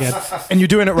filling in. And you're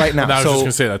doing it right now. I was just going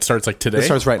to say that starts like today. It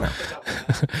starts right now.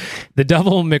 The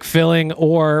double McFilling,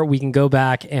 or we can go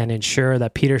back and ensure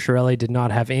that Peter Chiarelli did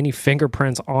not have any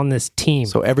fingerprints on this team.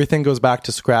 So everything goes back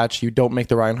to scratch. You don't make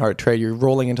the Reinhart trade. You're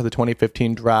rolling into the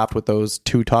 2015 draft with those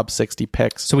 2 top 60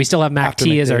 picks. So we still have Mac after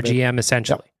T as our McDavid. GM,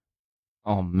 essentially. Yep.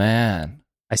 Oh, man.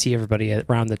 I see everybody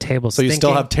around the table. So you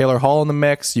still have Taylor Hall in the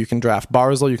mix. You can draft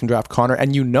Barzal. You can draft Connor.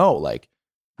 And you know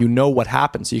what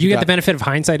happens. So you get the benefit of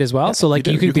hindsight as well. Yeah, so like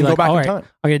you could can be go like, back all in right, time.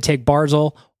 I'm going to take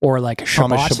Barzal or like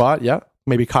Thomas Shabbat. Shabbat, yeah.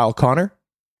 Maybe Kyle Connor.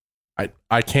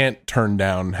 I can't turn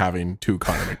down having 2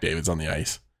 Connor McDavids on the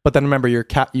ice. But then remember, you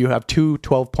have 2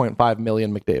 $12.5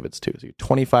 million McDavids too. So you're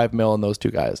 25 mil in those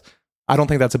 2 guys. I don't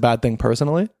think that's a bad thing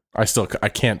personally. I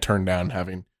can't turn down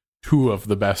having 2 of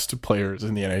the best players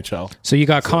in the NHL. So you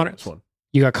got Connor.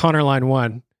 You got Connor line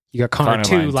 1. You got Connor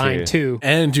 2 line 2.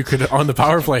 And you could on the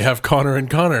power play have Connor and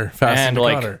Connor fast And into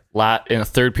like Connor. in a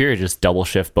third period, just double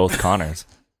shift both Connors.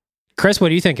 Chris,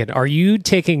 what are you thinking? Are you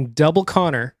taking double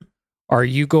Connor? Or are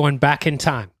you going back in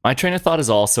time? My train of thought is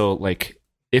also like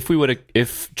if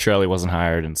Chiarelli wasn't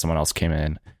hired and someone else came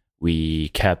in, we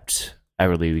kept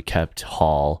Everly, we kept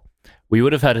Hall. We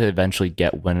would have had to eventually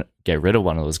get rid of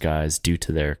one of those guys due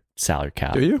to their salary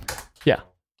cap. Do you? Yeah.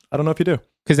 I don't know if you do.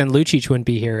 Because then Lucic wouldn't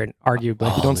be here, and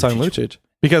arguably You don't sign Lucic.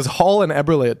 Because Hall and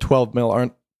Eberle at 12 mil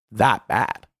aren't that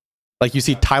bad. Like you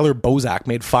see Tyler Bozak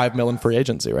made 5 mil in free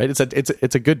agency, right? It's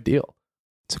a good deal.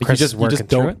 So Like, Chris is working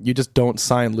through it. you just don't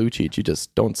sign Lucic. You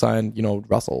just don't sign,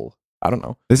 Russell. I don't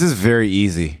know. This is very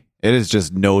easy. It is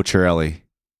just no Chiarelli.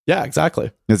 Yeah,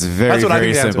 exactly. It's very, That's what I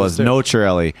very think the simple. answer It's is, too. no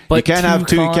Chiarelli. But You can't have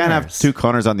 2 two. You can't have Connors. 2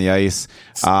 Connors on the ice.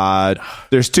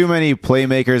 There's too many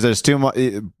playmakers. There's too much.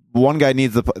 One guy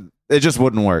needs the. It just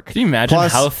wouldn't work. Can you imagine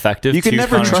Plus, how effective you can 2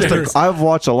 never Connor trust McDavid? I've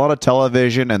watched a lot of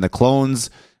television, and the clones,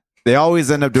 they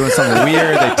always end up doing something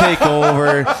weird. They take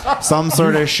over some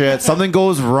sort of shit. Something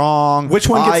goes wrong. Which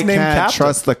one gets I named can't captain?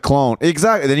 trust the clone.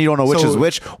 Exactly. Then you don't know which So- is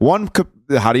which. One.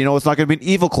 How do you know it's not going to be an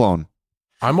evil clone?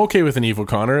 I'm okay with an evil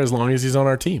Connor as long as he's on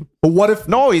our team. But what if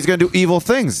No, he's going to do evil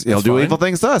things. He'll That's do fine. evil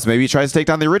things to us. Maybe he tries to take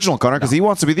down the original Connor because he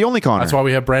wants to be the only Connor. That's why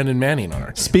we have Brandon Manning on our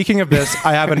team. Speaking of this,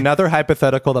 I have another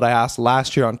hypothetical that I asked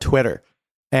last year on Twitter.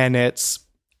 And it's,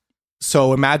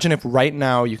 so imagine if right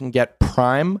now you can get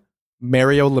prime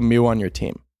Mario Lemieux on your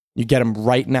team. You get him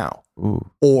right now. Ooh.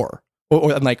 Or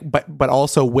like, but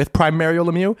also with prime Mario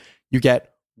Lemieux, you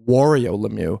get Wario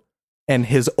Lemieux. And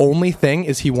his only thing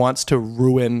is he wants to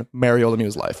ruin Mario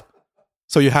Lemieux's life.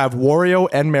 So you have Wario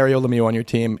and Mario Lemieux on your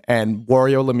team, and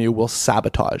Wario Lemieux will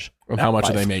sabotage. And how much are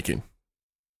life. they making?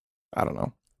 I don't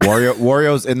know.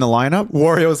 Wario's in the lineup.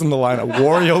 Wario's in the lineup.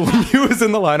 Wario Lemieux is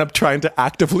in the lineup trying to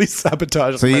actively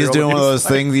sabotage. So he's Mario doing one of Lemieux's those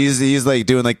life. things. He's like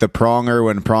doing like the Pronger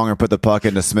when Pronger put the puck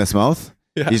into Smith's mouth.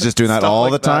 Yeah, He's just doing that stuff all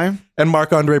like the time. And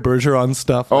Marc-Andre Bergeron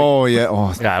stuff. Like, Oh yeah.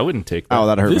 Oh, Yeah, I wouldn't take that. oh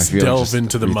that hurt This my feelings. delve just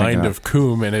into the rethinking mind that. of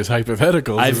Coombe and his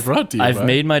hypotheticals is brought to you I've by-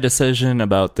 made my decision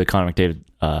about the Connor McDavid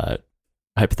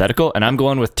hypothetical, and I'm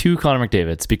going with 2 Connor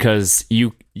McDavids because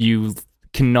you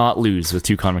cannot lose with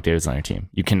 2 Connor McDavids on your team.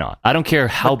 You cannot. I don't care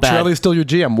how bad. Charlie's still your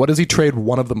GM. What does he trade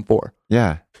one of them for?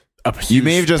 Yeah. a You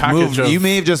may have huge just package moved. of- You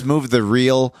may have just moved the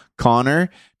real Connor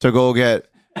to go get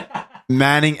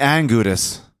Manning and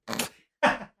Gudis.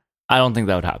 I don't think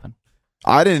that would happen.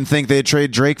 I didn't think they'd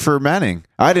trade Drake for Manning.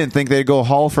 I didn't think they'd go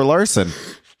Hall for Larson.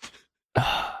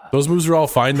 Those moves are all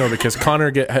fine though because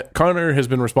Connor has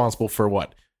been responsible for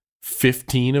what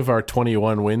 15 of our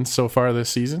 21 wins so far this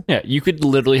season. Yeah, you could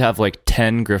literally have like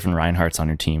 10 Griffin Reinhardts on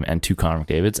your team and 2 Connor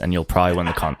McDavids, and you'll probably win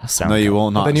the No, you will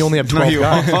not. Then you only have 12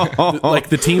 guys. Like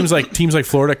the teams like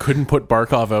Florida couldn't put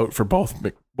Barkov out for both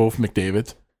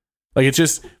McDavids. Like it's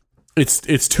just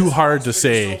it's too hard to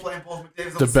say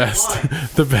the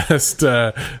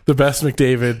best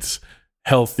McDavids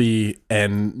healthy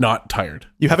and not tired.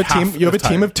 You have a Half team. You have a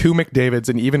team tired. of 2 McDavids,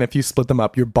 and even if you split them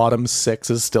up, your bottom 6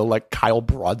 is still like Kyle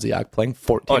Brodziak playing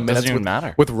 14 Oh, it doesn't minutes even with,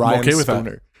 matter. with I'm Ryan okay with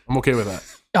Spooner. that. I'm okay with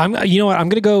that. You know what? I'm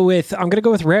gonna go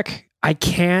with Rick. I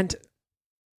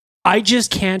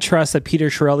just can't trust that Peter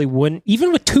Chiarelli wouldn't,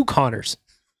 even with 2 Connors,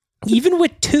 even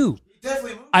with 2.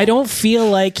 I don't feel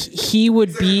like he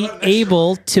would be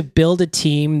able to build a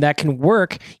team that can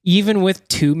work even with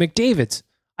 2 McDavids.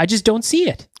 I just don't see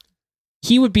it.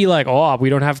 He would be like, "Oh,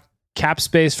 we don't have cap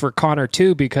space for Connor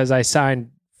 2 because I signed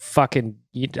fucking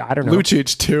I don't know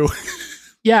Lucic too.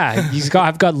 Yeah,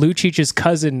 I've got Lucic's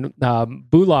cousin,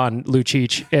 Bulan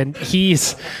Lucic, and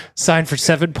he's signed for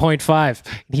 7.5.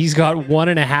 He's got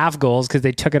 1.5 goals because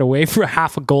they took it away for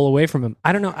half a goal away from him.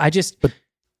 I don't know.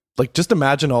 Like, just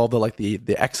imagine all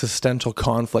the existential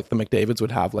conflict the McDavids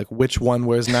would have. Like, which one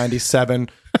wears 97?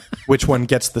 which one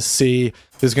gets the C.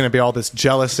 There's going to be all this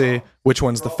jealousy. Which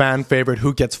one's the fan favorite?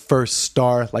 Who gets first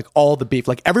star? Like all the beef.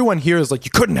 Like everyone here is like,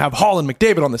 you couldn't have Hall and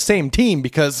McDavid on the same team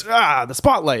because the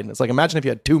spotlight. And it's like, imagine if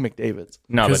you had two McDavids.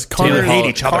 No, because but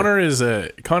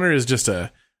Connor is just an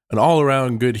all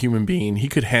around good human being. He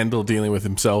could handle dealing with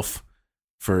himself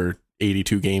for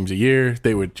 82 games a year.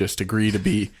 They would just agree to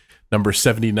be number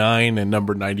 79 and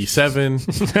number 97,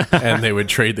 and they would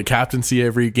trade the captaincy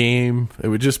every game. It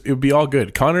would be all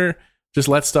good. Connor just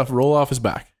let stuff roll off his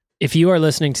back. If you are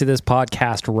listening to this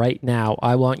podcast right now,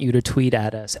 I want you to tweet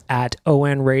at us at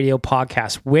ON Radio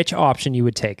Podcast which option you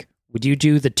would take. Would you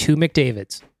do the two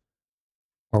McDavids?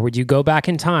 Or would you go back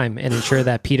in time and ensure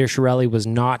that Peter Chiarelli was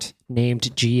not named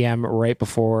GM right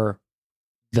before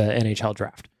the NHL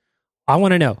draft? I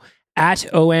want to know.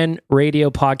 At ON Radio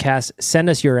Podcast, send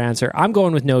us your answer. I'm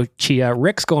going with no Chia.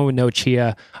 Rick's going with no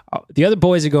Chia. The other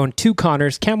boys are going two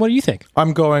Connors. Cam, what do you think?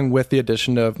 I'm going with the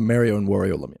addition of Mario and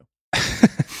Wario Lemieux.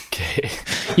 Okay.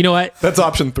 You know what? That's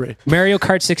option 3. Mario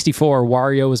Kart 64,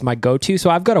 Wario was my go-to, so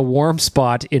I've got a warm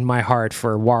spot in my heart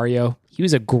for Wario. He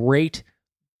was a great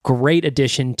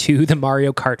addition to the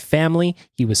Mario Kart family.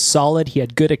 He was solid. He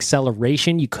had good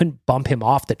acceleration. You couldn't bump him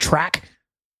off the track.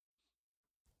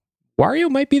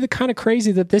 Wario might be the kind of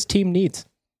crazy that this team needs.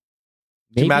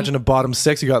 Maybe. Imagine a bottom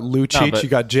 6. You got Lucic, you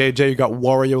got JJ, you got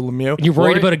Wario Lemieux. You're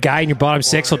worried about a guy in your bottom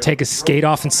 6 who'll take a skate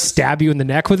off and stab you in the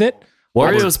neck with it?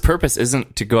 Wario's purpose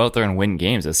isn't to go out there and win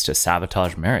games. It's to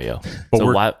sabotage Mario.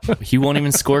 So why he won't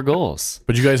even score goals.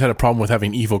 But you guys had a problem with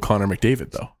having evil Connor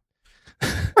McDavid, though.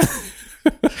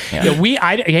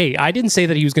 I didn't say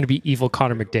that he was going to be evil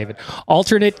Connor McDavid.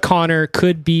 Alternate Connor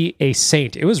could be a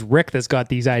saint. It was Rick that's got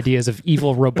these ideas of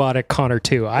evil robotic Connor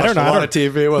too. I don't know. A lot of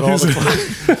TV with all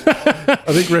the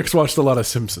I think Rick's watched a lot of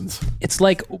Simpsons. It's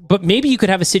like, but maybe you could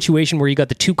have a situation where you got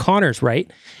the two Connors,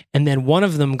 right? And then one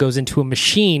of them goes into a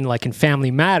machine, like in Family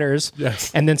Matters.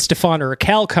 Yes. And then Stefan or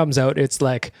Raquel comes out. It's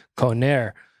like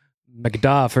Connor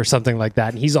McDuff or something like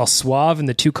that, and he's all suave, and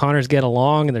the two Connors get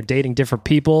along, and they're dating different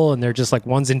people, and they're just like,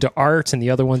 one's into art and the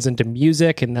other one's into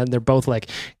music, and then they're both like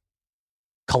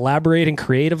collaborating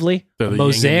creatively, a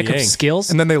mosaic of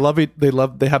skills. And then they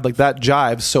have like that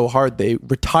jive so hard they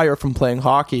retire from playing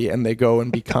hockey and they go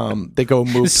and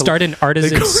start an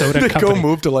artisan soda company. They go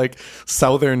move to like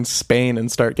southern Spain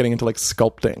and start getting into like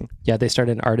sculpting. Yeah, they start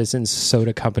an artisan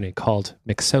soda company called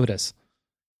McSodas.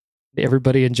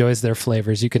 Everybody enjoys their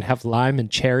flavors. You can have lime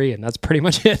and cherry, and that's pretty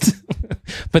much it.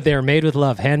 But they are made with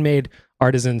love. Handmade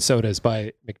artisan sodas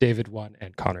by McDavid 1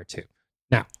 and Connor 2.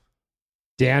 Now,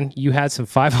 Dan, you had some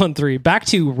 5-on-3. Back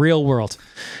to real world.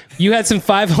 You had some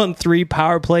 5-on-3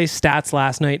 power play stats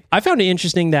last night. I found it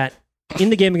interesting that in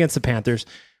the game against the Panthers,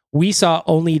 we saw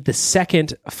only the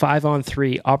second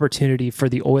 5-on-3 opportunity for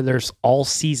the Oilers all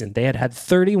season. They had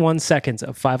 31 seconds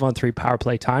of 5-on-3 power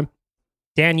play time.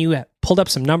 Dan, you pulled up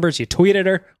some numbers. You tweeted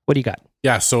her. What do you got?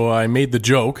 Yeah, so I made the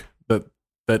joke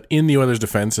that in the Oilers'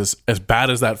 defense, as bad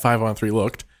as that 5-on-3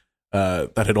 looked,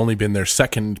 that had only been their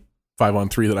second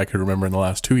 5-on-3 that I could remember in the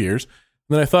last 2 years.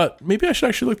 And then I thought, maybe I should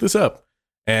actually look this up.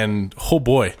 And oh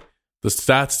boy, the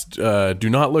stats do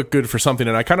not look good for something.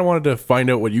 And I kind of wanted to find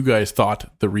out what you guys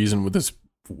thought the reason with this,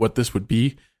 what this would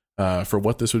be, for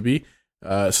what this would be.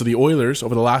 So the Oilers,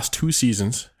 over the last 2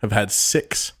 seasons, have had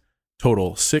 6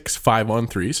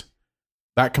 5-on-3s.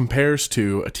 That compares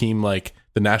to a team like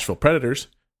the Nashville Predators,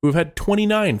 who have had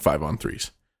 29 5-on-3s.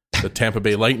 The Tampa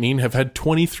Bay Lightning have had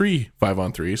 23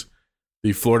 5-on-3s.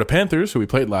 The Florida Panthers, who we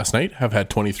played last night, have had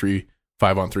 23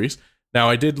 5-on-3s. Now,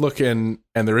 I did look in,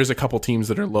 and there is a couple teams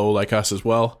that are low like us as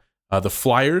well. The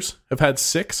Flyers have had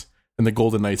 6, and the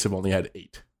Golden Knights have only had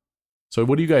 8. So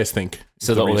what do you guys think?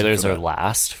 So the Oilers are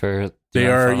last for... They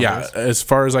are, yeah, as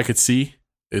far as I could see.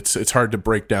 It's hard to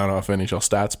break down off NHL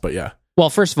stats, but yeah. Well,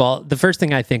 first of all, the first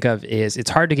thing I think of is it's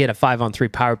hard to get a 5-on-3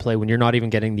 power play when you're not even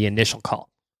getting the initial call.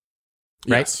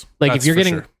 Right? Yes, like if you're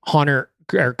getting Connor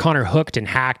hooked and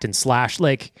hacked and slashed,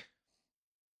 like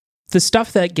the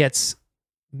stuff that gets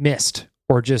missed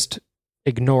or just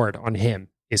ignored on him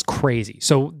is crazy.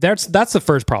 So that's the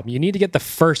first problem. You need to get the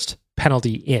first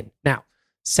penalty in. Now,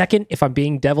 second, if I'm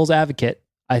being devil's advocate,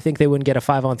 I think they wouldn't get a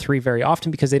 5-on-3 very often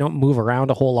because they don't move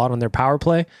around a whole lot on their power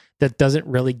play. That doesn't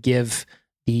really give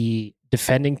the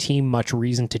defending team much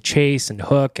reason to chase and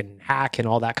hook and hack and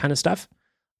all that kind of stuff.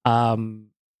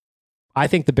 I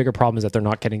think the bigger problem is that they're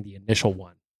not getting the initial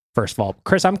one, first of all.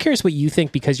 Chris, I'm curious what you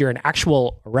think because you're an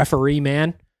actual referee,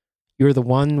 man. You're the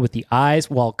one with the eyes,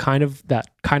 well, that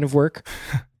kind of work.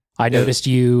 I noticed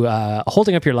you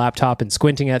holding up your laptop and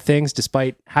squinting at things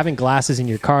despite having glasses in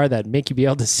your car that make you be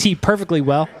able to see perfectly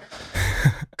well.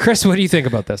 Chris, what do you think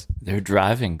about this? They're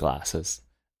driving glasses.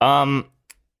 I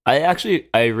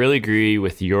I really agree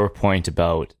with your point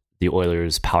about the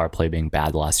Oilers' power play being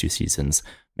bad the last 2 seasons,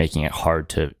 making it hard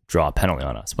to draw a penalty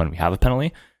on us when we have a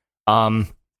penalty.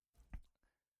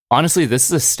 Honestly, this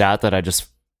is a stat that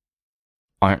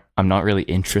I'm not really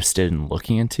interested in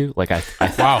looking into. Like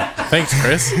wow, thanks,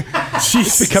 Chris.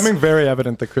 It's becoming very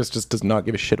evident that Chris just does not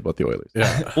give a shit about the Oilers.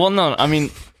 Yeah. Well, no, I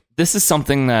mean, this is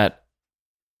something that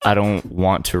I don't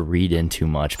want to read into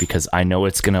much because I know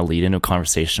it's going to lead into a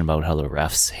conversation about how the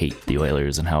refs hate the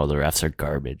Oilers and how the refs are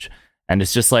garbage. And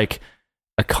it's just like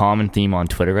a common theme on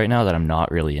Twitter right now that I'm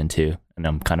not really into and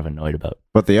I'm kind of annoyed about.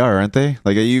 But they are, aren't they?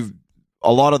 Like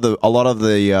a lot of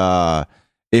the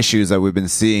issues that we've been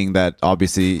seeing that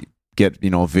obviously get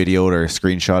videoed or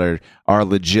screenshotted are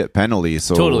legit penalties.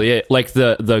 So totally, like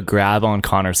the grab on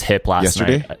Connor's hip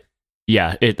yesterday night.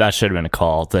 Yeah, that should have been a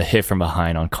call. The hit from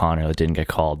behind on Connor that didn't get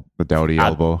called. The Doughty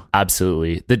elbow.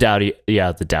 Absolutely, the Doughty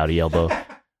elbow.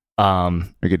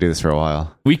 We could do this for a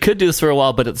while. We could do this for a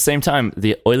while, but at the same time,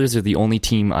 the Oilers are the only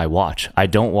team I watch. I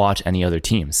don't watch any other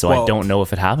teams, so I don't know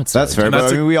if it happens. That's fair.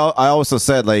 But I also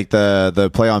said like the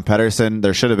play on Pettersson,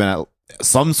 there should have been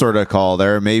some sort of call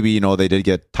there. Maybe they did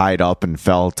get tied up and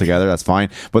fell together. That's fine.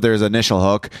 But there's initial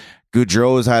hook.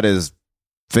 Gaudreau's had his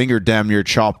finger damn near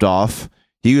chopped off.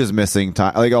 He was missing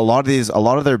time. Like a lot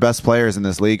of their best players in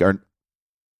this league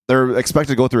they're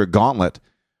expected to go through a gauntlet.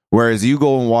 Whereas you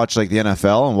go and watch like the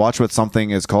NFL and watch what something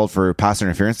is called for pass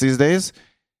interference these days,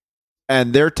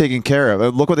 and they're taken care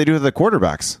of. Look what they do to the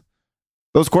quarterbacks.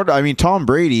 Tom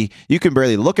Brady, you can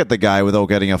barely look at the guy without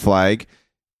getting a flag.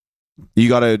 You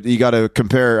gotta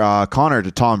compare Connor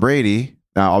to Tom Brady.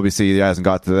 Now, obviously, he hasn't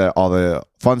got to all the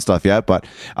fun stuff yet, but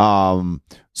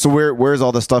so where's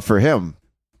all the stuff for him?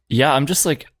 Yeah, I'm just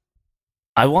like,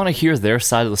 I want to hear their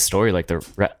side of the story. Like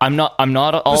I'm not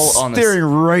all on staring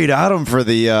right at him for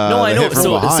the no, I know. Hit from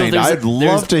behind. I'd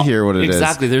love to hear what it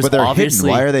exactly. is. There's but they're obviously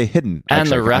hidden. Why are they hidden? And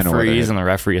actually, the referees and the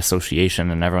referee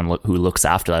association and everyone who looks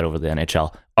after that over the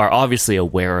NHL are obviously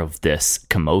aware of this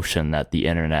commotion that the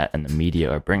internet and the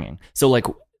media are bringing. So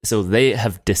they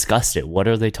have discussed it. What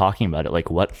are they talking about it? Like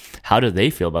how do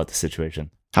they feel about the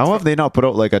situation? How have they not put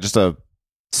out like just a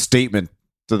statement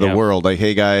to the world, like,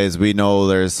 hey guys, we know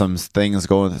there's some things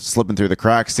slipping through the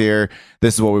cracks here.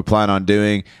 This is what we plan on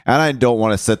doing. And I don't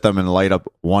want to sit them and light up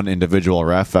one individual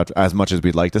ref as much as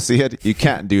we'd like to see it. You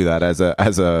can't do that as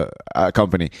a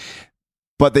company.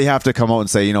 But they have to come out and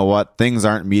say, you know what, things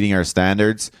aren't meeting our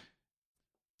standards.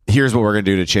 Here's what we're going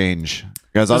to do to change.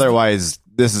 Because otherwise,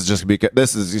 this is just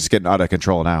getting out of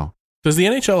control now. Does the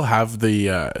NHL have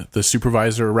the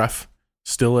supervisor ref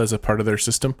still as a part of their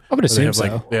system? I would assume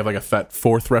so. They have like a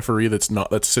fourth referee that's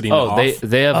sitting off.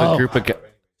 They have a group of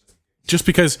just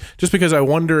because I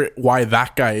wonder why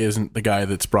that guy isn't the guy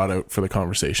that's brought out for the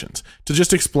conversations to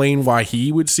just explain why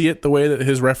he would see it the way that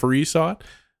his referee saw it.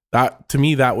 That to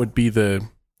me that would be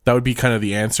kind of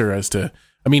the answer as to,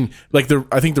 I mean, like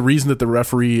I think the reason that the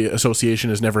referee association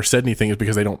has never said anything is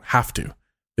because they don't have to.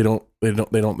 They're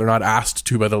not asked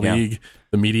to by the league.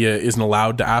 The media isn't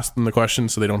allowed to ask them the question,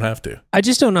 so they don't have to. I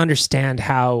just don't understand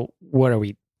how, what are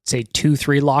we, say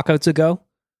 2-3 lockouts ago,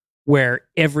 where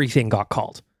everything got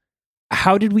called.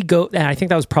 How did we go, and I think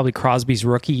that was probably Crosby's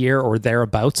rookie year or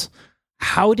thereabouts.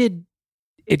 How did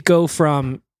it go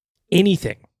from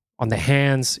anything on the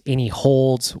hands, any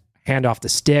holds, hand off the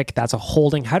stick, that's a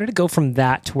holding. How did it go from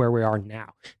that to where we are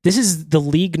now? This is the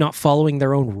league not following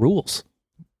their own rules.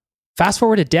 Fast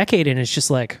forward a decade and it's just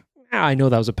like, I know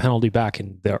that was a penalty back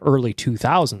in the early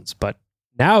 2000s, but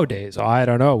nowadays, I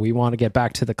don't know. We want to get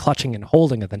back to the clutching and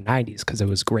holding of the 90s because it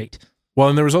was great. Well,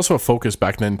 and there was also a focus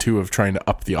back then too of trying to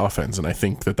up the offense, and I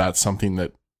think that that's something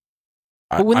that.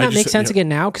 But wouldn't that make sense again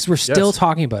now? Because we're still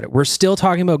talking about it. We're still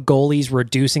talking about goalies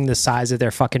reducing the size of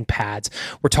their fucking pads.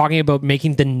 We're talking about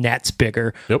making the nets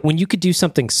bigger. Yep. When you could do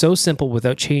something so simple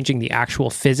without changing the actual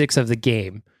physics of the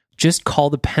game, just call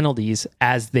the penalties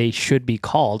as they should be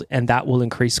called, and that will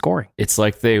increase scoring. It's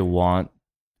like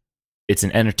it's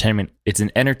an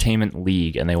entertainment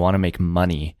league, and they want to make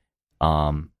money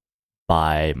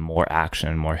by more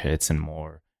action, more hits, and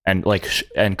more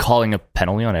and calling a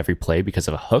penalty on every play because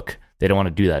of a hook. They don't want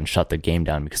to do that and shut the game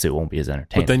down because it won't be as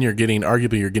entertaining. But then you're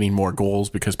getting more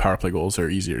goals because power play goals are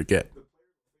easier to get.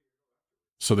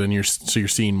 So then you're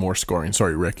seeing more scoring.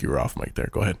 Sorry, Rick, you were off mic there.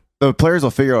 Go ahead. The players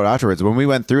will figure out afterwards. When we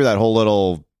went through that whole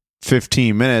little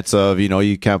 15 minutes of,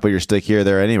 you can't put your stick here,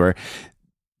 there, anywhere,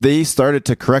 they started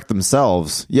to correct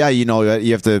themselves. Yeah, you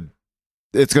have to,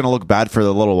 it's going to look bad for a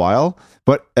little while,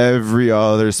 but every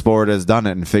other sport has done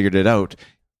it and figured it out.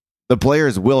 The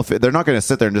players they're not going to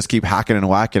sit there and just keep hacking and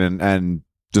whacking and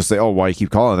just say, oh, why you keep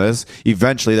calling this?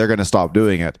 Eventually, they're going to stop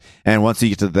doing it. And once you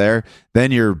get to there,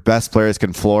 then your best players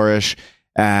can flourish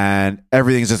and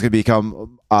everything's just going to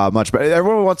become much better.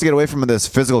 Everyone wants to get away from this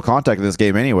physical contact in this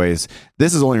game anyways.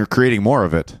 This is only creating more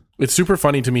of it. It's super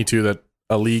funny to me, too, that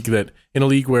in a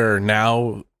league where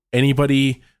now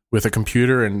anybody with a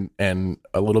computer and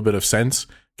a little bit of sense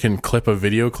can clip a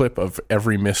video clip of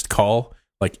every missed call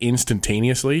like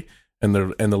instantaneously, and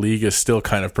the league is still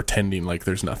kind of pretending like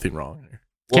there's nothing wrong there.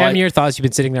 Cam, your thoughts? You've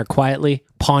been sitting there quietly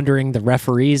pondering the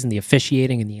referees and the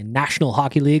officiating in the National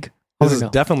Hockey League. This is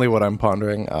definitely what I'm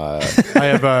pondering. I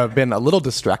have been a little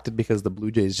distracted because the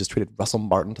Blue Jays just traded Russell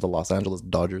Martin to the Los Angeles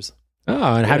Dodgers.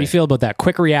 Oh, and how do you feel about that?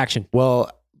 Quick reaction.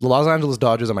 Well, the Los Angeles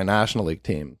Dodgers are my National League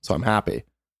team, so I'm happy.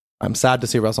 I'm sad to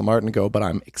see Russell Martin go, but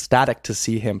I'm ecstatic to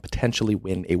see him potentially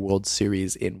win a World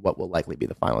Series in what will likely be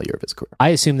the final year of his career. I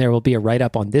assume there will be a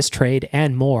write-up on this trade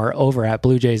and more over at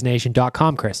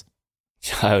BlueJaysNation.com, Chris.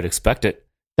 I would expect it.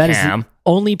 That is the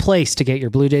only place to get your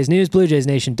Blue Jays news,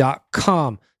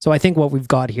 BlueJaysNation.com. So I think what we've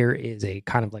got here is a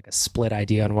kind of like a split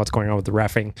idea on what's going on with the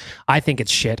reffing. I think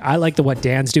it's shit. I like what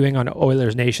Dan's doing on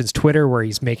Oilers Nation's Twitter, where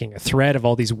he's making a thread of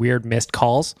all these weird missed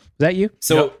calls. Is that you?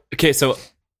 So, okay, so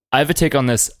I have a take on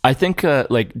this. I think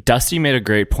Dusty made a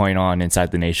great point on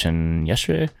Inside the Nation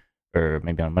yesterday, or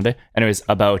maybe on Monday. Anyways,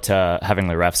 about having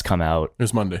the refs come out. It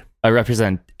was Monday. A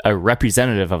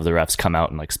representative of the refs come out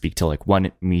and like speak to like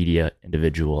one media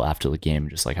individual after the game,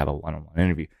 and just like have a one-on-one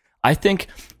interview. I think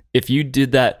if you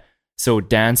did that, so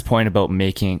Dan's point about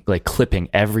making like clipping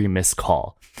every missed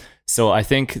call. So I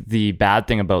think the bad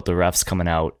thing about the refs coming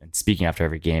out and speaking after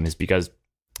every game is because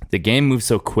the game moves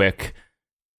so quick.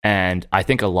 And I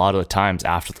think a lot of the times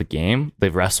after the game, the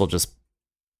refs will just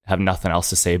have nothing else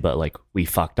to say but like, we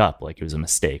fucked up. Like, it was a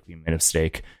mistake. We made a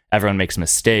mistake. Everyone makes a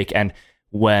mistake. And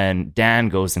when Dan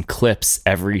goes and clips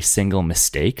every single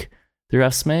mistake the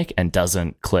refs make and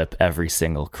doesn't clip every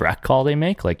single correct call they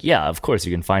make, like, yeah, of course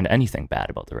you can find anything bad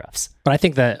about the refs. But I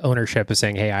think that ownership is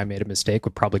saying, hey, I made a mistake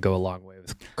would probably go a long way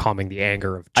with calming the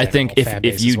anger of I think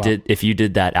if you well.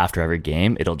 did that after every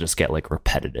game, it'll just get like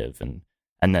repetitive, and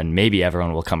then maybe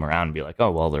everyone will come around and be like,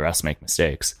 oh, well, the refs make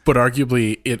mistakes. But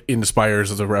arguably, it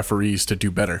inspires the referees to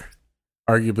do better.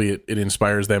 Arguably, it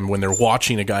inspires them when they're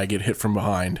watching a guy get hit from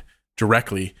behind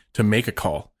directly to make a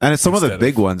call. And it's some of the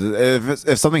big ones.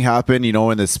 If something happened,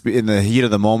 in the heat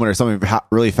of the moment, or something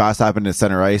really fast happened in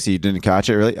center ice, you didn't catch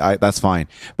it, really, that's fine.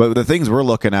 But the things we're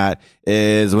looking at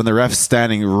is when the ref's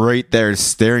standing right there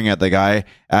staring at the guy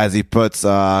as he puts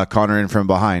Connor in from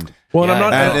behind. Well,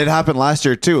 and it happened last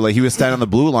year too. Like, he was standing on the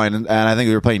blue line, and I think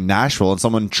we were playing Nashville, and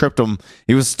someone tripped him.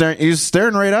 He was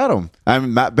staring right at him.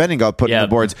 Matt Benning got put in the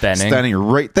boards, standing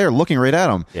right there, looking right at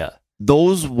him. Yeah,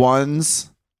 those ones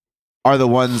are the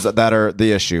ones that are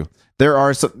the issue. There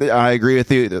are some, I agree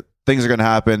with you. Things are going to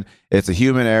happen. It's a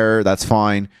human error. That's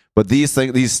fine. But these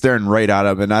things, he's staring right at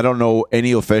him, and I don't know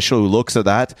any official who looks at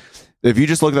that. If you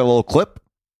just look at that little clip,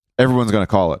 everyone's going to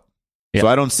call it. Yeah. So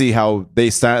I don't see how they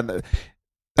stand.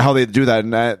 How they do that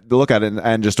and look at it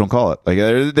and just don't call it.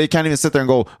 Like, they can't even sit there and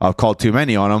go, I've called too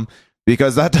many on them,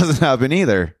 because that doesn't happen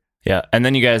either. Yeah. And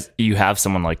then you have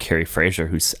someone like Carey Fraser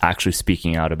who's actually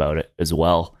speaking out about it as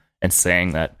well and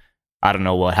saying that, I don't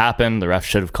know what happened. The ref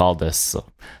should have called this.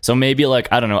 So maybe,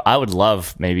 like, I don't know. I would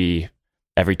love maybe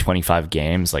every 25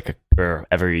 games, or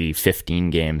every 15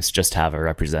 games, just have a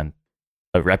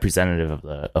representative of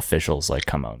the officials like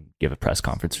come out and give a press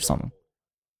conference or something.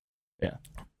 Yeah.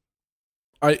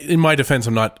 In my defense,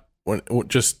 I'm not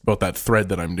just about that thread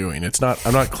that I'm doing.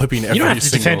 I'm not clipping every. You don't have to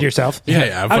defend yourself.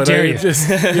 Yeah. How dare you? Just,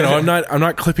 I'm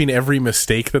not clipping every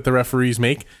mistake that the referees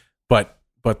make, but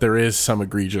there is some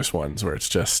egregious ones where it's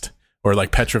just, or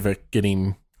like Petrovic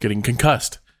getting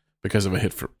concussed because of a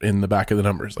hit in the back of the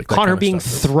numbers, like Connor being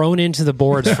thrown into the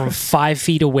boards from 5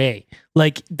 feet away.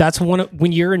 Like, that's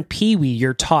when you're in Pee Wee,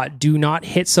 you're taught, do not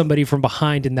hit somebody from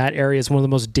behind in that area. It's one of the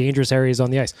most dangerous areas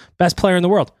on the ice. Best player in the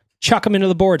world. Chuck him into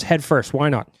the boards head first. Why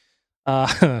not?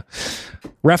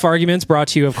 Ref Arguments brought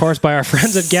to you, of course, by our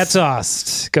friends at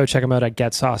GetSauced. Go check them out at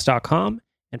GetSauce.com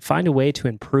and find a way to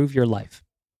improve your life.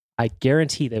 I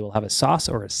guarantee they will have a sauce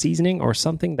or a seasoning or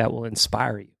something that will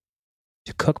inspire you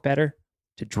to cook better,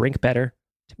 to drink better,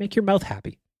 to make your mouth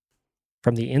happy.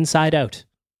 From the inside out,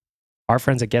 our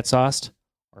friends at GetSauced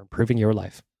are improving your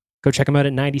life. Go check them out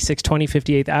at 9620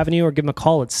 58th Avenue or give them a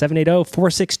call at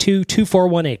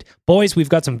 780-462-2418. Boys, we've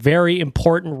got some very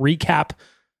important recap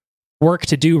work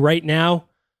to do right now.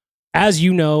 As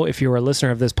you know, if you're a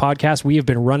listener of this podcast, we have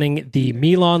been running the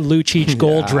Milan Lucic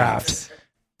goal draft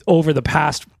over the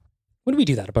past, when did we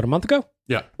do that? About a month ago?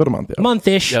 Yeah. About a month. Yeah.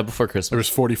 Month-ish. Yeah, before Christmas. There was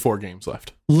 44 games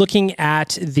left. Looking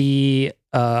at the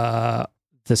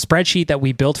the spreadsheet that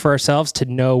we built for ourselves to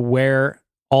know where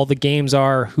all the games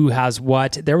are, who has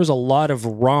what. There was a lot of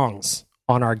wrongs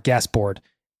on our guest board,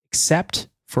 except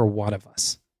for one of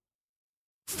us.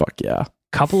 Fuck yeah.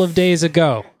 Couple of days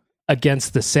ago,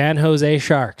 against the San Jose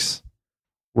Sharks,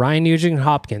 Ryan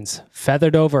Nugent-Hopkins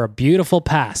feathered over a beautiful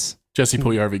pass. Jesse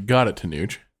Puljujarvi got it to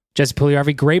Nuge. Jesse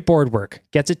Puljujarvi, great board work.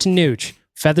 Gets it to Nuge.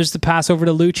 Feathers the pass over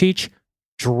to Lucic.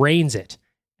 Drains it.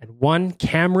 And one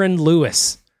Cameron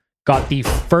Lewis got the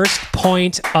first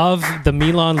point of the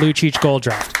Milan Lucic goal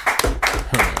draft.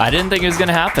 I didn't think it was going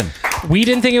to happen. We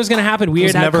didn't think it was going to happen. We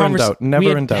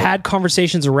had had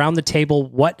conversations around the table.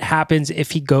 What happens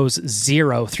if he goes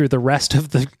 0 through the rest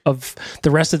of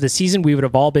the season? We would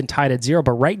have all been tied at 0.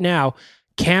 But right now,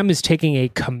 Cam is taking a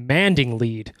commanding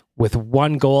lead with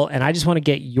 1 goal. And I just want to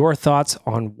get your thoughts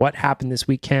on what happened this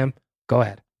week, Cam. Go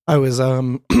ahead. I was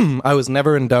I was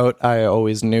never in doubt. I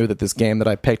always knew that this game that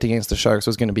I picked against the Sharks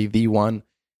was going to be the one.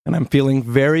 And I'm feeling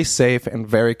very safe and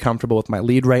very comfortable with my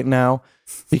lead right now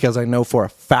because I know for a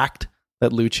fact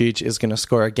that Lucic is going to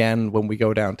score again when we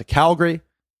go down to Calgary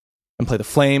and play the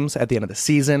Flames at the end of the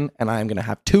season. And I'm going to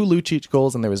have 2 Lucic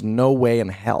goals, and there is no way in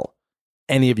hell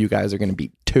any of you guys are going to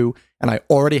beat 2. And I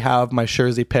already have my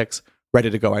jersey picks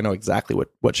ready to go. I know exactly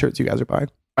what shirts you guys are buying.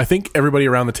 I think everybody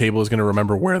around the table is going to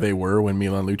remember where they were when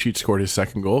Milan Lucic scored his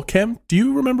second goal. Cam, do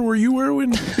you remember where you were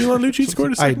when Milan Lucic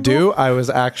scored his second goal? I do. I was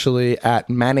actually at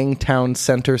Manning Town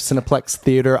Center Cineplex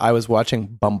Theater. I was watching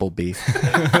Bumblebee.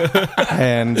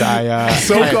 And I...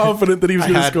 confident that he was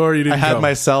going to score. You didn't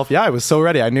I was so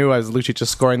ready. I knew I was Lucic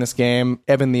just scoring this game.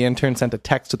 Evan, the intern, sent a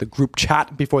text to the group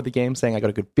chat before the game saying, I got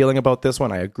a good feeling about this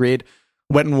one. I agreed.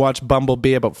 Went and watched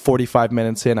Bumblebee. About 45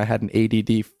 minutes in, I had an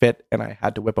ADD fit, and I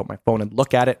had to whip out my phone and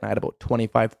look at it, and I had about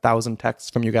 25,000 texts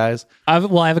from you guys. I have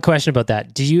a question about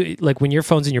that. Did you, like, when your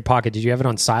phone's in your pocket, did you have it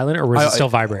on silent, or was it still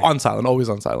vibrating? On silent, always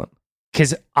on silent.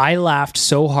 Because I laughed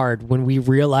so hard when we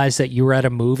realized that you were at a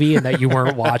movie and that you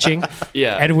weren't watching.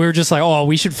 Yeah. And we were just like, oh,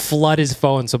 we should flood his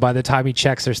phone, so by the time he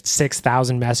checks, there's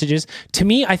 6,000 messages. To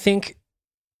me, I think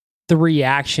the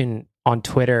reaction on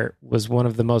Twitter was one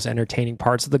of the most entertaining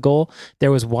parts of the goal. There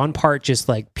was one part just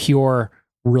like pure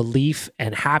relief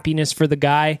and happiness for the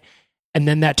guy. And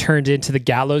then that turned into the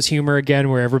gallows humor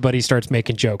again, where everybody starts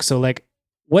making jokes. So like,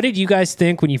 what did you guys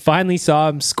think when you finally saw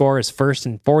him score his first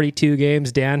in 42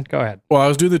 games? Dan, go ahead. Well, I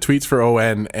was doing the tweets for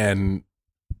ON, and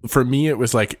for me, it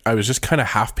was like, I was just kind of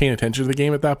half paying attention to the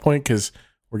game at that point because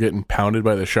we're getting pounded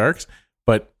by the Sharks.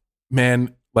 But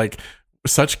man, like,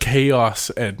 such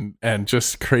chaos and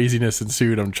just craziness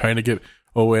ensued. I'm trying to get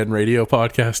ON radio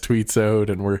podcast tweets out,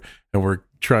 and we're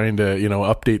trying to,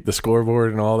 update the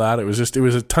scoreboard and all that. It was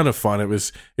a ton of fun. It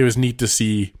was neat to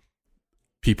see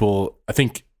people, I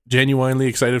think, genuinely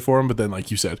excited for him. But then, like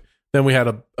you said, then we had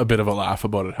a bit of a laugh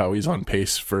about it, how he's on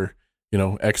pace for,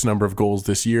 X number of goals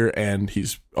this year, and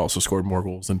he's also scored more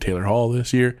goals than Taylor Hall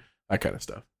this year, that kind of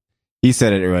stuff. He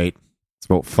said it right. It's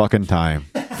about fucking time.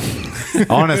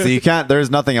 Honestly, you can't.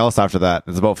 There's nothing else after that.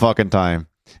 It's about fucking time.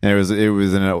 And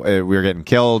we were getting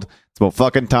killed. It's about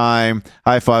fucking time.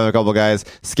 High five a couple guys,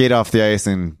 skate off the ice,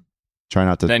 and try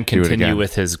not to. Then continue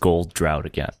with his goal drought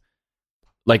again.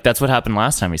 Like that's what happened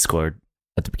last time he scored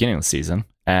at the beginning of the season,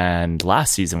 and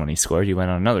last season when he scored, he went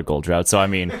on another goal drought. So I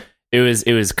mean, it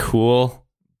was cool,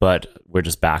 but we're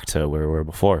just back to where we were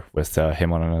before with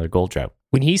him on another goal drought.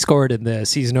 When he scored in the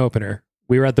season opener,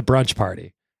 we were at the brunch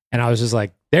party. And I was just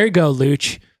like, there you go,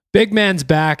 Luch. Big man's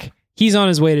back. He's on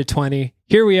his way to 20.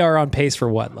 Here we are on pace for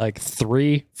what, like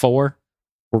 3, 4?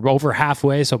 We're over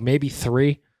halfway, so maybe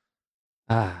 3.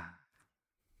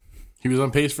 He was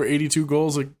on pace for 82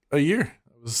 goals a year.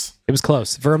 It was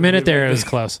close. For a minute there, it was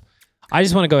close. I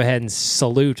just want to go ahead and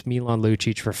salute Milan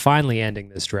Lucic for finally ending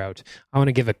this drought. I want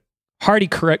to give a hearty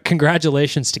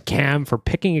congratulations to Cam for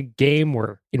picking a game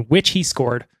in which he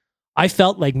scored. I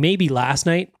felt like maybe last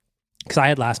night, because I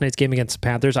had last night's game against the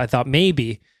Panthers, I thought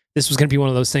maybe this was going to be one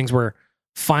of those things where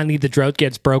finally the drought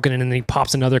gets broken and then he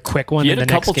pops another quick one. He had a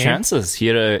couple chances. He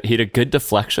had a good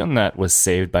deflection that was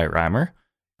saved by Reimer,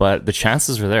 but the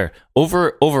chances were there.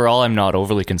 Overall, I'm not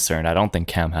overly concerned. I don't think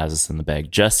Cam has us in the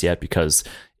bag just yet because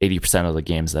 80% of the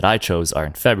games that I chose are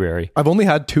in February. I've only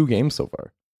had 2 games so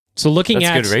far. So looking That's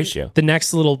a at good ratio. The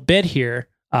next little bit here,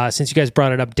 since you guys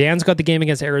brought it up, Dan's got the game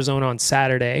against Arizona on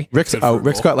Saturday. Rick's out.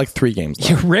 Rick's got like 3 games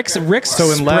left. Rick's so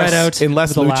spread out.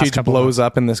 Unless Lucic blows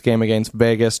up in this game against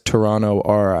Vegas, Toronto,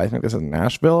 or I think this is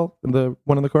Nashville, the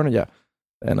one in the corner. Yeah.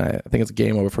 And I think it's a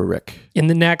game over for Rick. In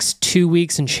the next 2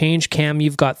 weeks and change, Cam,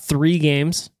 you've got 3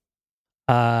 games.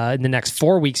 In the next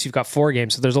 4 weeks, you've got 4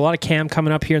 games. So there's a lot of Cam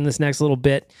coming up here in this next little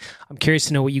bit. I'm curious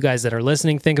to know what you guys that are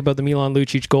listening think about the Milan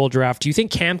Lucic goal draft. Do you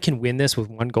think Cam can win this with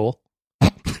 1 goal?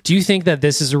 Do you think that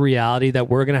this is a reality that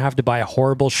we're going to have to buy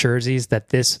horrible jerseys that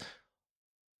this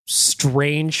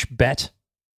strange bet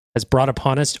has brought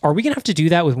upon us? Are we going to have to do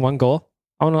that with one goal?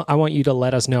 I want you to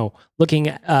let us know.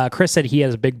 Chris said he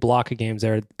has a big block of games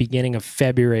there at the beginning of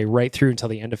February, right through until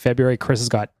the end of February. Chris has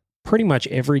got pretty much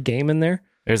every game in there.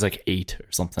 There's like 8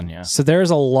 or something, yeah. So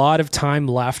there's a lot of time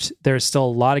left. There's still a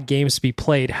lot of games to be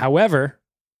played. However,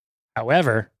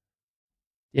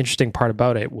 the interesting part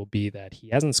about it will be that he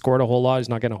hasn't scored a whole lot. He's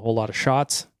not getting a whole lot of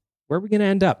shots. Where are we going to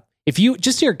end up? If you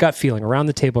just your gut feeling around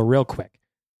the table real quick.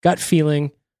 Gut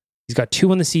feeling, he's got 2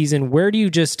 on the season. Where do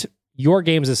you your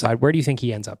games aside, where do you think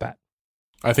he ends up at?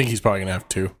 I think he's probably going to have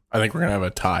 2. I think we're going to have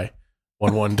a tie.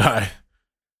 1-1 tie.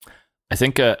 I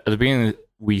think at the beginning,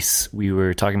 we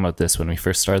were talking about this when we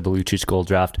first started the Lucic goal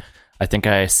draft. I think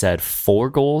I said 4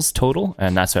 goals total,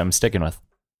 and that's what I'm sticking with.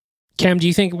 Cam,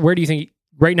 where do you think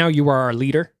right now you are our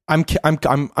leader? I'm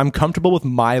comfortable with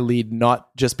my lead,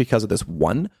 not just because of this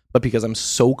one, but because I'm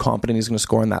so confident he's going to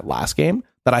score in that last game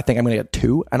that I think I'm going to get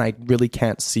 2, and I really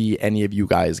can't see any of you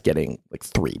guys getting like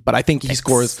 3. But I think he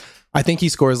scores. I think he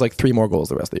scores like 3 more goals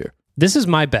the rest of the year. This is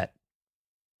my bet.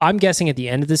 I'm guessing at the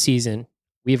end of the season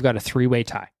we've got a 3-way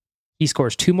tie. He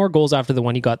scores 2 more goals after the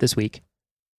one he got this week.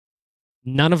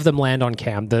 None of them land on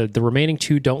Cam. The remaining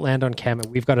 2 don't land on Cam,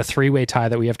 and we've got a 3-way tie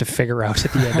that we have to figure out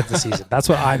at the end of the season. That's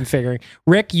what I'm figuring.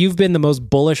 Rick, you've been the most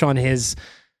bullish on his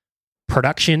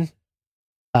production.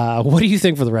 What do you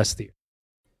think for the rest of the year?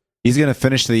 He's going to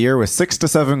finish the year with 6 to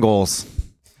 7 goals.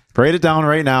 Write it down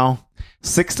right now.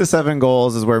 6 to 7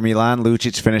 goals is where Milan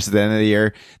Lucic finished at the end of the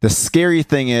year. The scary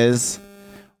thing is,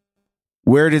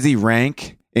 where does he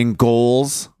rank in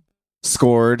goals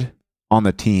scored on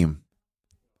the team?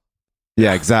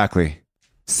 Yeah, exactly.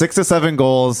 6 to 7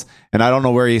 goals, and I don't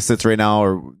know where he sits right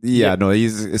now.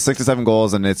 He's 6 to 7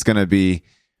 goals, and it's going to be.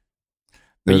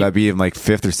 Would that be like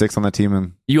 5th or 6th on the team?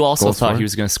 And you also thought he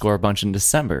was going to score a bunch in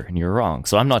December, and you're wrong.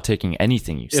 So I'm not taking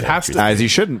anything you said. It has to, as you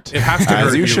shouldn't. It has to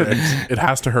hurt you. It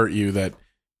has to hurt you that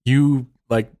you,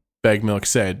 like Bag Milk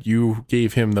said, you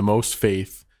gave him the most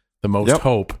faith, the most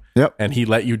hope, and he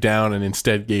let you down and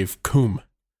instead gave Coombe.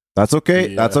 That's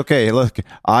okay. That's okay. Look,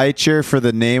 I cheer for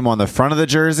the name on the front of the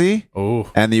jersey. Oh,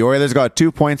 and the Oilers got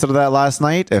 2 points out of that last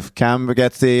night. If Cam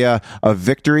gets a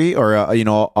victory or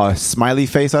a smiley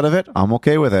face out of it, I'm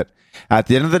okay with it. At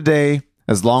the end of the day,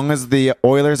 as long as the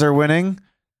Oilers are winning,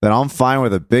 then I'm fine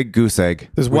with a big goose egg.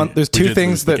 There's two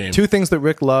things that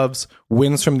Rick loves: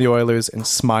 wins from the Oilers and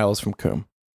smiles from Coombe.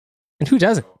 And who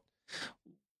doesn't?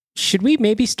 Should we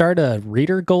maybe start a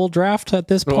reader goal draft at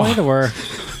this point, or?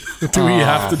 Do we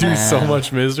have to do so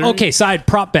much misery? Okay,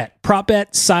 prop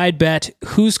bet, side bet.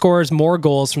 Who scores more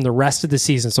goals from the rest of the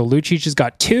season? So Lucic has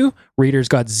got 2, Reader's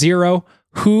got 0.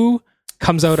 Who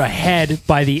comes out ahead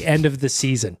by the end of the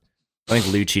season? I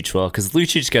think Lucic will, because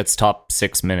Lucic gets top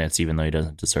 6 minutes, even though he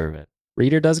doesn't deserve it.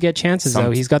 Reader does get chances, though.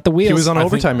 He's got the wheels. He was on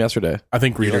overtime yesterday. I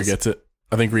think Reader gets it.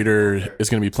 I think Reader is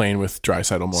going to be playing with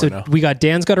Draisaitl more now. We got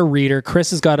Dan's got a Reader.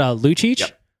 Chris has got a Lucic.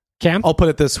 Yep. Cam? I'll put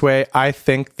it this way. I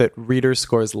think that Reader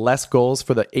scores less goals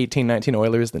for the 18-19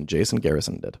 Oilers than Jason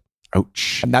Garrison did.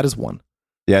 Ouch. And that is 1.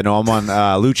 Yeah, no, I'm on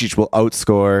Lucic will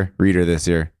outscore Reader this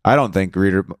year. I don't think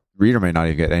Reader may not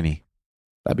even get any.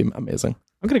 That'd be amazing.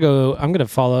 I'm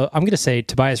gonna say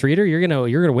Tobias Reader, you're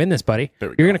gonna win this, buddy.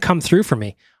 You're gonna come through for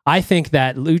me. I think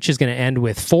that Luch is gonna end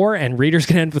with 4 and Reader's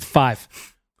gonna end with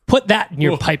 5. Put that in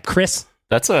your pipe, Chris.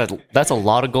 That's a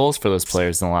lot of goals for those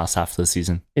players in the last half of the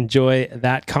season. Enjoy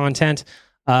that content.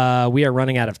 We are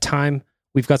running out of time.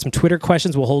 We've got some Twitter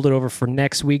questions. We'll hold it over for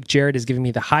next week. Jared is giving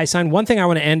me the high sign. One thing I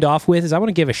want to end off with is I want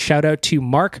to give a shout out to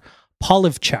Mark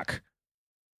Polivchuk.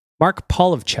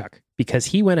 Because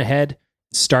he went ahead,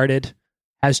 started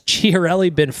Has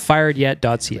Chiarelli Been Fired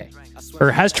Yet.ca.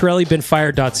 Or Has Chiarelli Been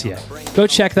Fired.ca. Go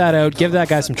check that out. Give that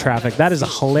guy some traffic. That is a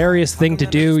hilarious thing to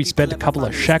do. He spent a couple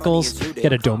of shekels,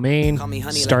 get a domain,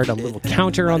 start a little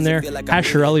counter on there. Has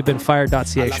Chiarelli Been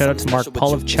Fired.ca. Shout out to Mark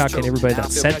Polivchuk and everybody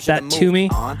that sent that to me.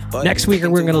 Next week,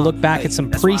 we're going to look back at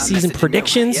some preseason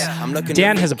predictions.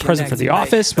 Dan has a present for the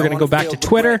office. We're going to go back to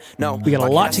Twitter. We got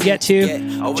a lot to get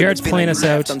to. Jared's playing us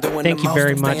out. Thank you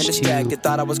very much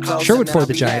to Sherwood Ford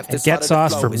the Giant and Get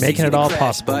Sauce for making it all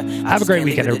possible. Have a great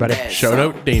weekend, everybody. Shout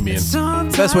out Damien.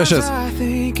 Best wishes. I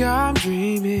think I'm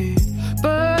dreaming,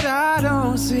 but I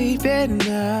don't sleep at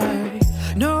night.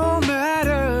 No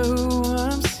matter who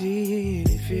I'm seeing,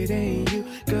 if it ain't you,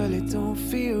 girl, it don't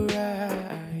feel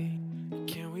right.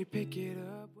 Can we pick it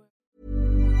up?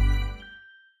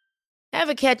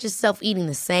 Ever catch yourself eating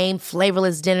the same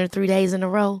flavorless dinner 3 days in a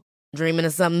row? Dreaming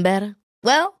of something better?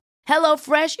 Well,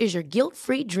 HelloFresh is your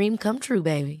guilt-free dream come true,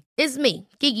 baby. It's me,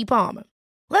 Keke Palmer.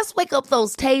 Let's wake up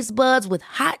those taste buds with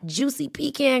hot, juicy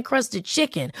pecan-crusted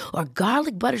chicken or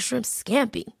garlic butter shrimp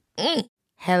scampi.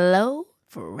 Hello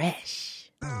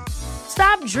Fresh.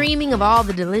 Stop dreaming of all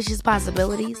the delicious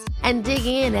possibilities and dig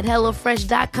in at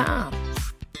HelloFresh.com.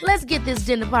 Let's get this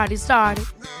dinner party started.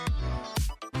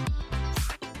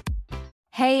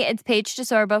 Hey, it's Paige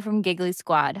DeSorbo from Giggly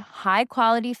Squad. High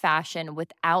quality fashion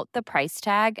without the price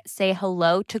tag. Say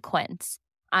hello to Quince.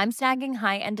 I'm snagging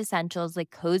high-end essentials like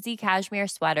cozy cashmere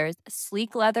sweaters,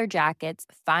 sleek leather jackets,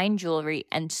 fine jewelry,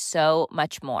 and so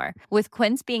much more. With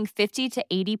Quince being 50 to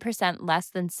 80% less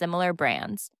than similar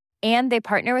brands. And they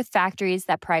partner with factories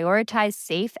that prioritize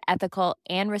safe, ethical,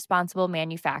 and responsible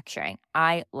manufacturing.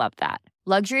 I love that.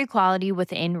 Luxury quality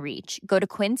within reach. Go to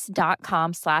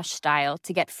quince.com/style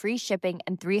to get free shipping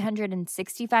and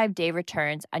 365-day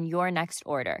returns on your next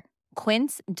order.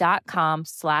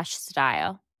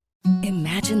 Quince.com/style.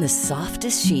 Imagine the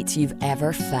softest sheets you've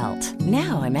ever felt.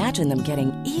 Now imagine them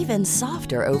getting even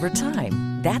softer over time.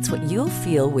 That's what you'll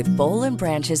feel with Boll &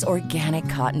 Branch's organic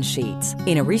cotton sheets.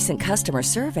 In a recent customer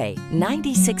survey,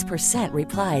 96%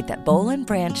 replied that Boll &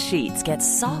 Branch sheets get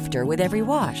softer with every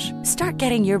wash. Start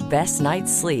getting your best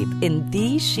night's sleep in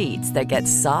these sheets that get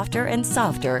softer and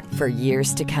softer for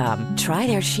years to come. Try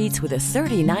their sheets with a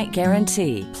 30-night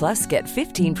guarantee. Plus, get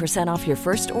 15% off your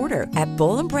first order at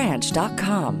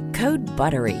bollandbranch.com. Code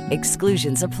BUTTERY.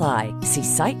 Exclusions apply. See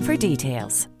site for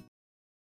details.